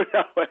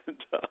 And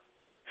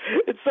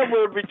it's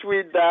somewhere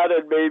between that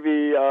and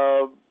maybe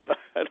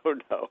I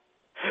don't know.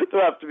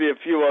 There'll have to be a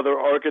few other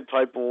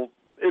archetypal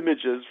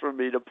images for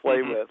me to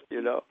play with.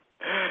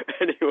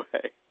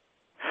 Anyway.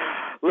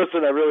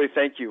 Listen, I really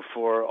thank you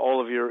for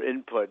all of your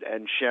input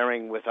and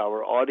sharing with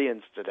our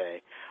audience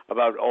today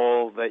about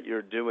all that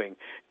you're doing.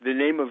 The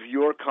name of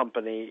your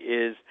company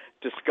is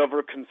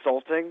Discover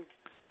Consulting?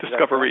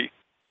 Discovery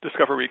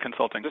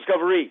Consulting.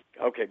 Discovery.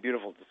 Okay,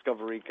 beautiful.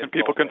 Discovery Consulting. And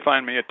people can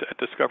find me at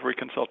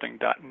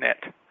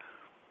discoveryconsulting.net.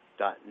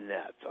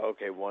 .net.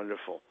 Okay,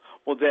 wonderful.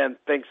 Well, Dan,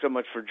 thanks so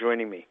much for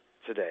joining me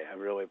today. I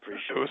really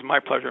appreciate it. It was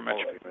my pleasure,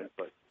 Mitch.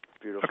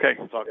 Beautiful. Okay.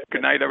 We'll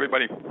Good night,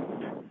 everybody.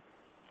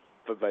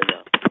 Bye-bye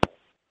now.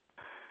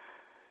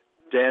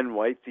 Dan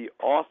White, the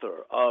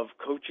author of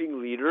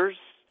Coaching Leaders,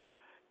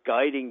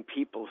 Guiding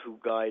People Who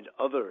Guide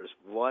Others.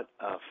 What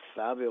a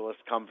fabulous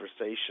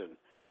conversation.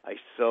 I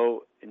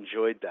so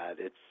enjoyed that.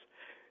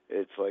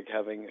 It's like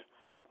having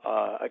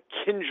a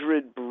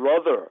kindred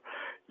brother.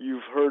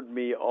 You've heard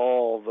me,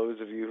 all those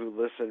of you who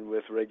listen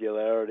with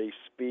regularity,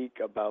 speak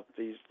about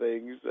these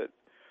things that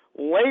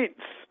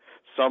length.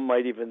 Some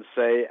might even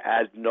say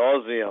ad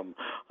nauseum.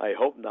 I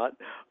hope not.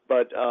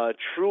 But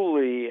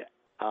truly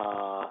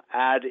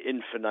ad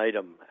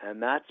infinitum.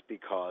 And that's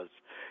because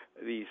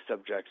these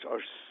subjects are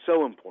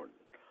so important,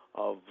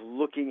 of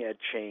looking at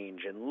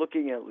change and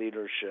looking at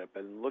leadership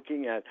and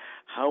looking at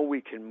how we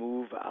can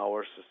move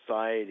our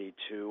society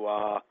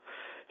to,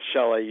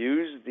 shall I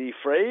use the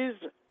phrase,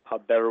 a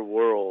better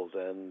world.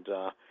 And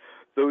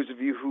those of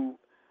you who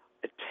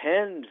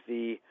attend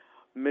the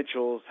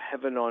Mitchell's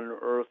Heaven on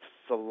Earth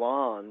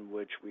Salon,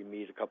 which we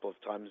meet a couple of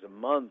times a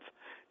month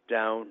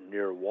down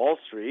near Wall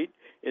Street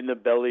in the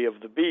belly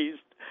of the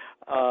beast,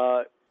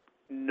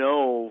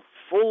 know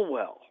full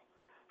well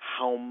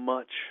how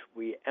much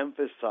we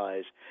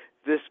emphasize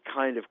this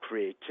kind of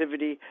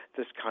creativity,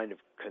 this kind of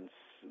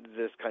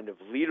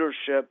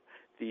leadership,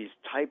 these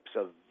types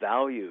of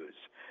values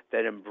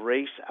that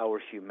embrace our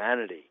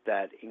humanity,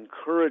 that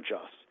encourage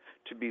us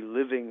to be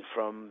living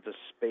from the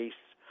space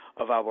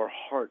of our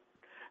heart,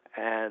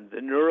 and the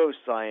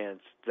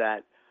neuroscience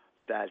that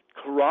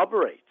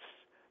corroborates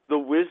the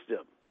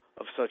wisdom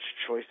of such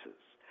choices.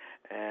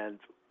 And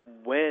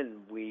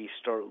when we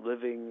start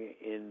living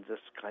in this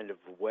kind of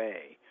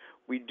way,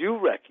 we do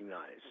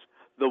recognize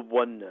the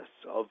oneness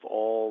of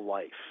all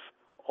life,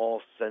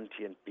 all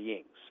sentient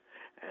beings.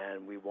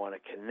 And we want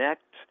to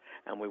connect,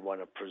 and we want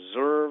to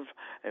preserve,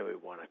 and we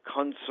want to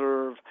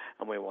conserve,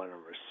 and we want to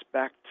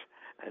respect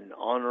and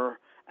honor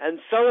and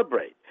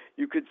celebrate.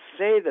 You could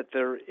say that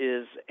there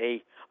is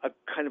a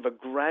kind of a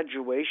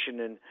graduation,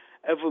 an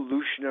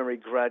evolutionary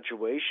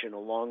graduation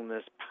along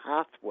this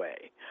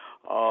pathway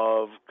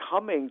of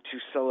coming to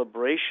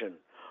celebration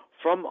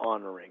from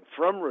honoring,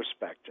 from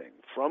respecting,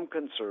 from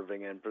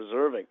conserving and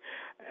preserving.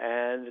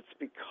 And it's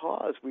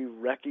because we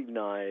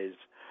recognize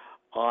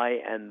I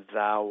and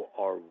thou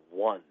are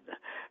one.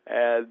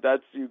 And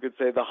that's, you could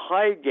say, the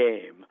high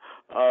game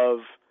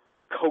of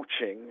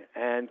coaching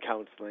and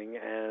counseling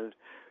and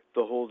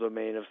the whole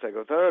domain of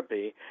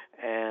psychotherapy.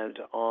 And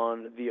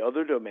on the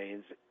other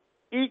domains,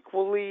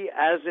 equally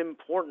as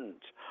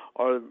important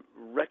are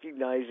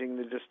recognizing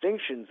the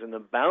distinctions and the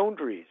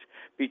boundaries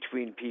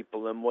between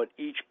people and what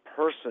each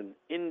person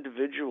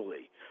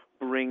individually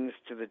brings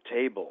to the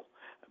table,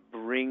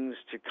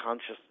 brings to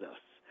consciousness,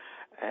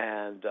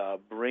 and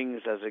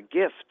brings as a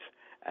gift,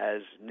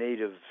 as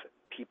native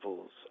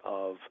peoples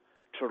of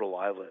Turtle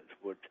Island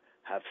would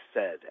have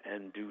said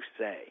and do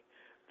say,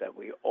 that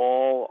we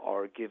all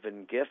are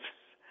given gifts,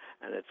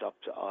 and it's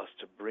up to us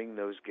to bring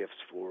those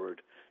gifts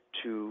forward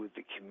to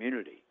the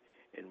community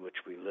in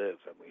which we live,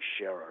 and we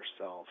share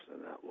ourselves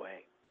in that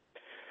way.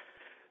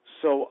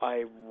 So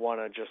I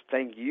want to just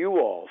thank you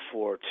all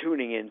for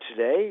tuning in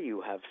today.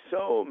 You have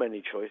so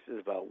many choices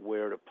about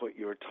where to put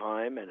your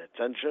time and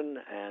attention,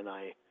 and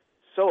I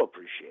so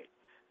appreciate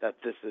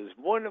that this is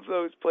one of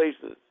those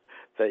places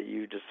that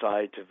you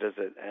decide to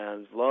visit,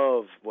 and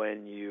love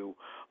when you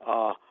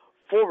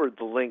forward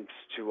the links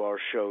to our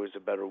shows, A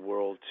Better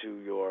World, to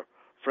your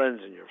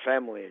friends and your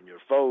family and your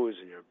foes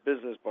and your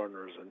business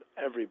partners and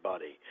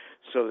everybody,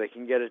 so they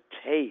can get a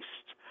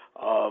taste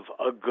of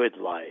a good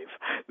life.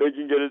 They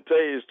can get a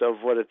taste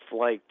of what it's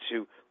like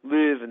to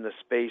live in the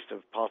space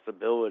of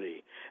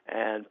possibility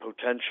and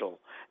potential,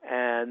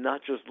 and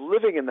not just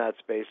living in that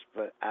space,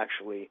 but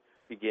actually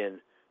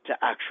begin to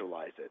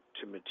actualize it,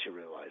 to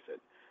materialize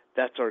it.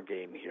 That's our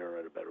game here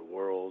at A Better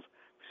World.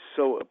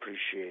 So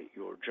appreciate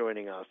your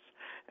joining us.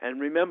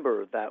 And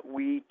remember that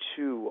we,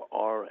 too,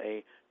 are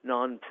a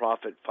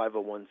nonprofit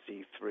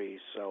 501c3,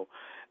 so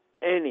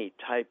any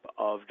type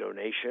of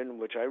donation,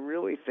 which I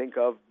really think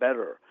of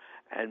better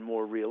and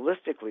more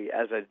realistically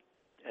as an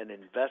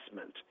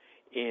investment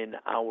in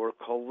our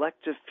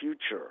collective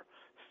future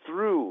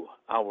through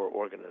our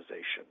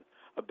organization,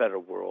 A Better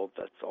World,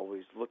 that's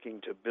always looking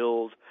to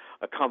build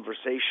a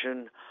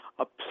conversation,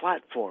 a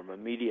platform, a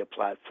media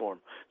platform,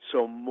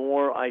 so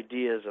more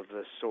ideas of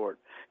this sort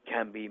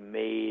can be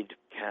made,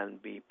 can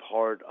be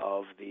part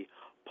of the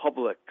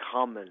public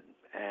common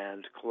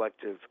and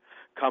collective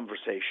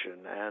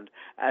conversation. And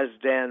as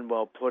Dan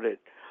well put it,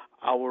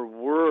 our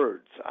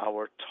words,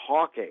 our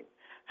talking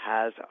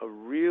has a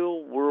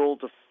real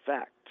world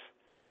effect.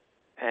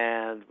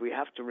 And we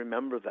have to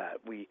remember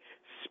that. We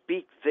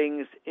speak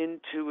things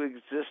into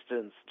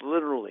existence,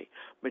 literally,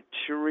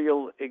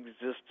 material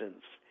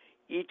existence.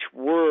 Each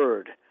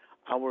word,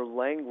 our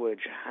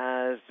language,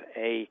 has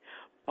a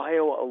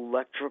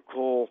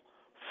bioelectrical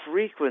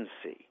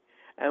frequency,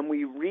 and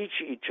we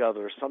reach each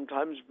other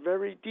sometimes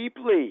very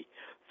deeply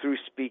through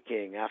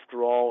speaking.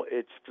 After all,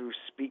 it's through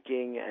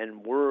speaking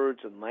and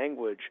words and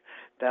language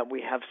that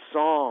we have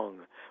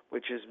song,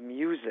 which is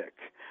music,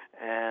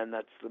 and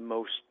that's the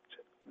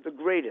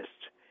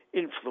greatest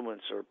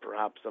influencer,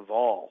 perhaps, of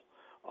all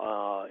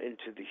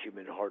into the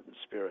human heart and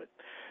spirit.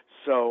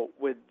 So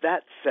with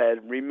that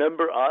said,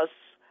 remember us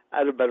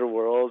at A Better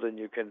World, and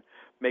you can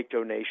make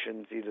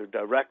donations either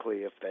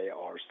directly, if they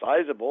are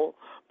sizable,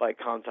 by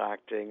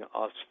contacting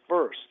us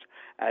first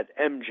at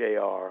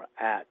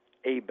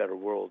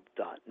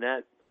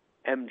mjr@abetterworld.net,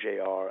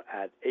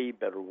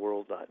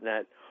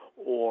 mjr@abetterworld.net,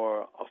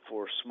 or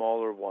for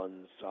smaller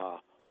ones,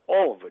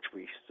 all of which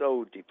we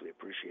so deeply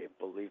appreciate,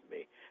 believe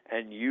me,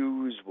 and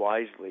use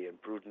wisely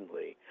and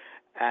prudently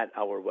at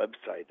our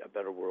website,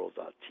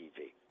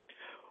 abetterworld.tv.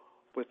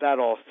 With that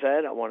all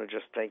said, I want to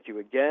just thank you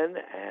again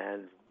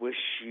and wish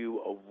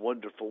you a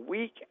wonderful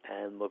week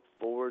and look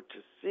forward to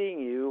seeing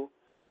you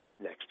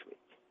next week.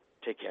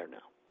 Take care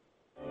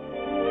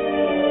now.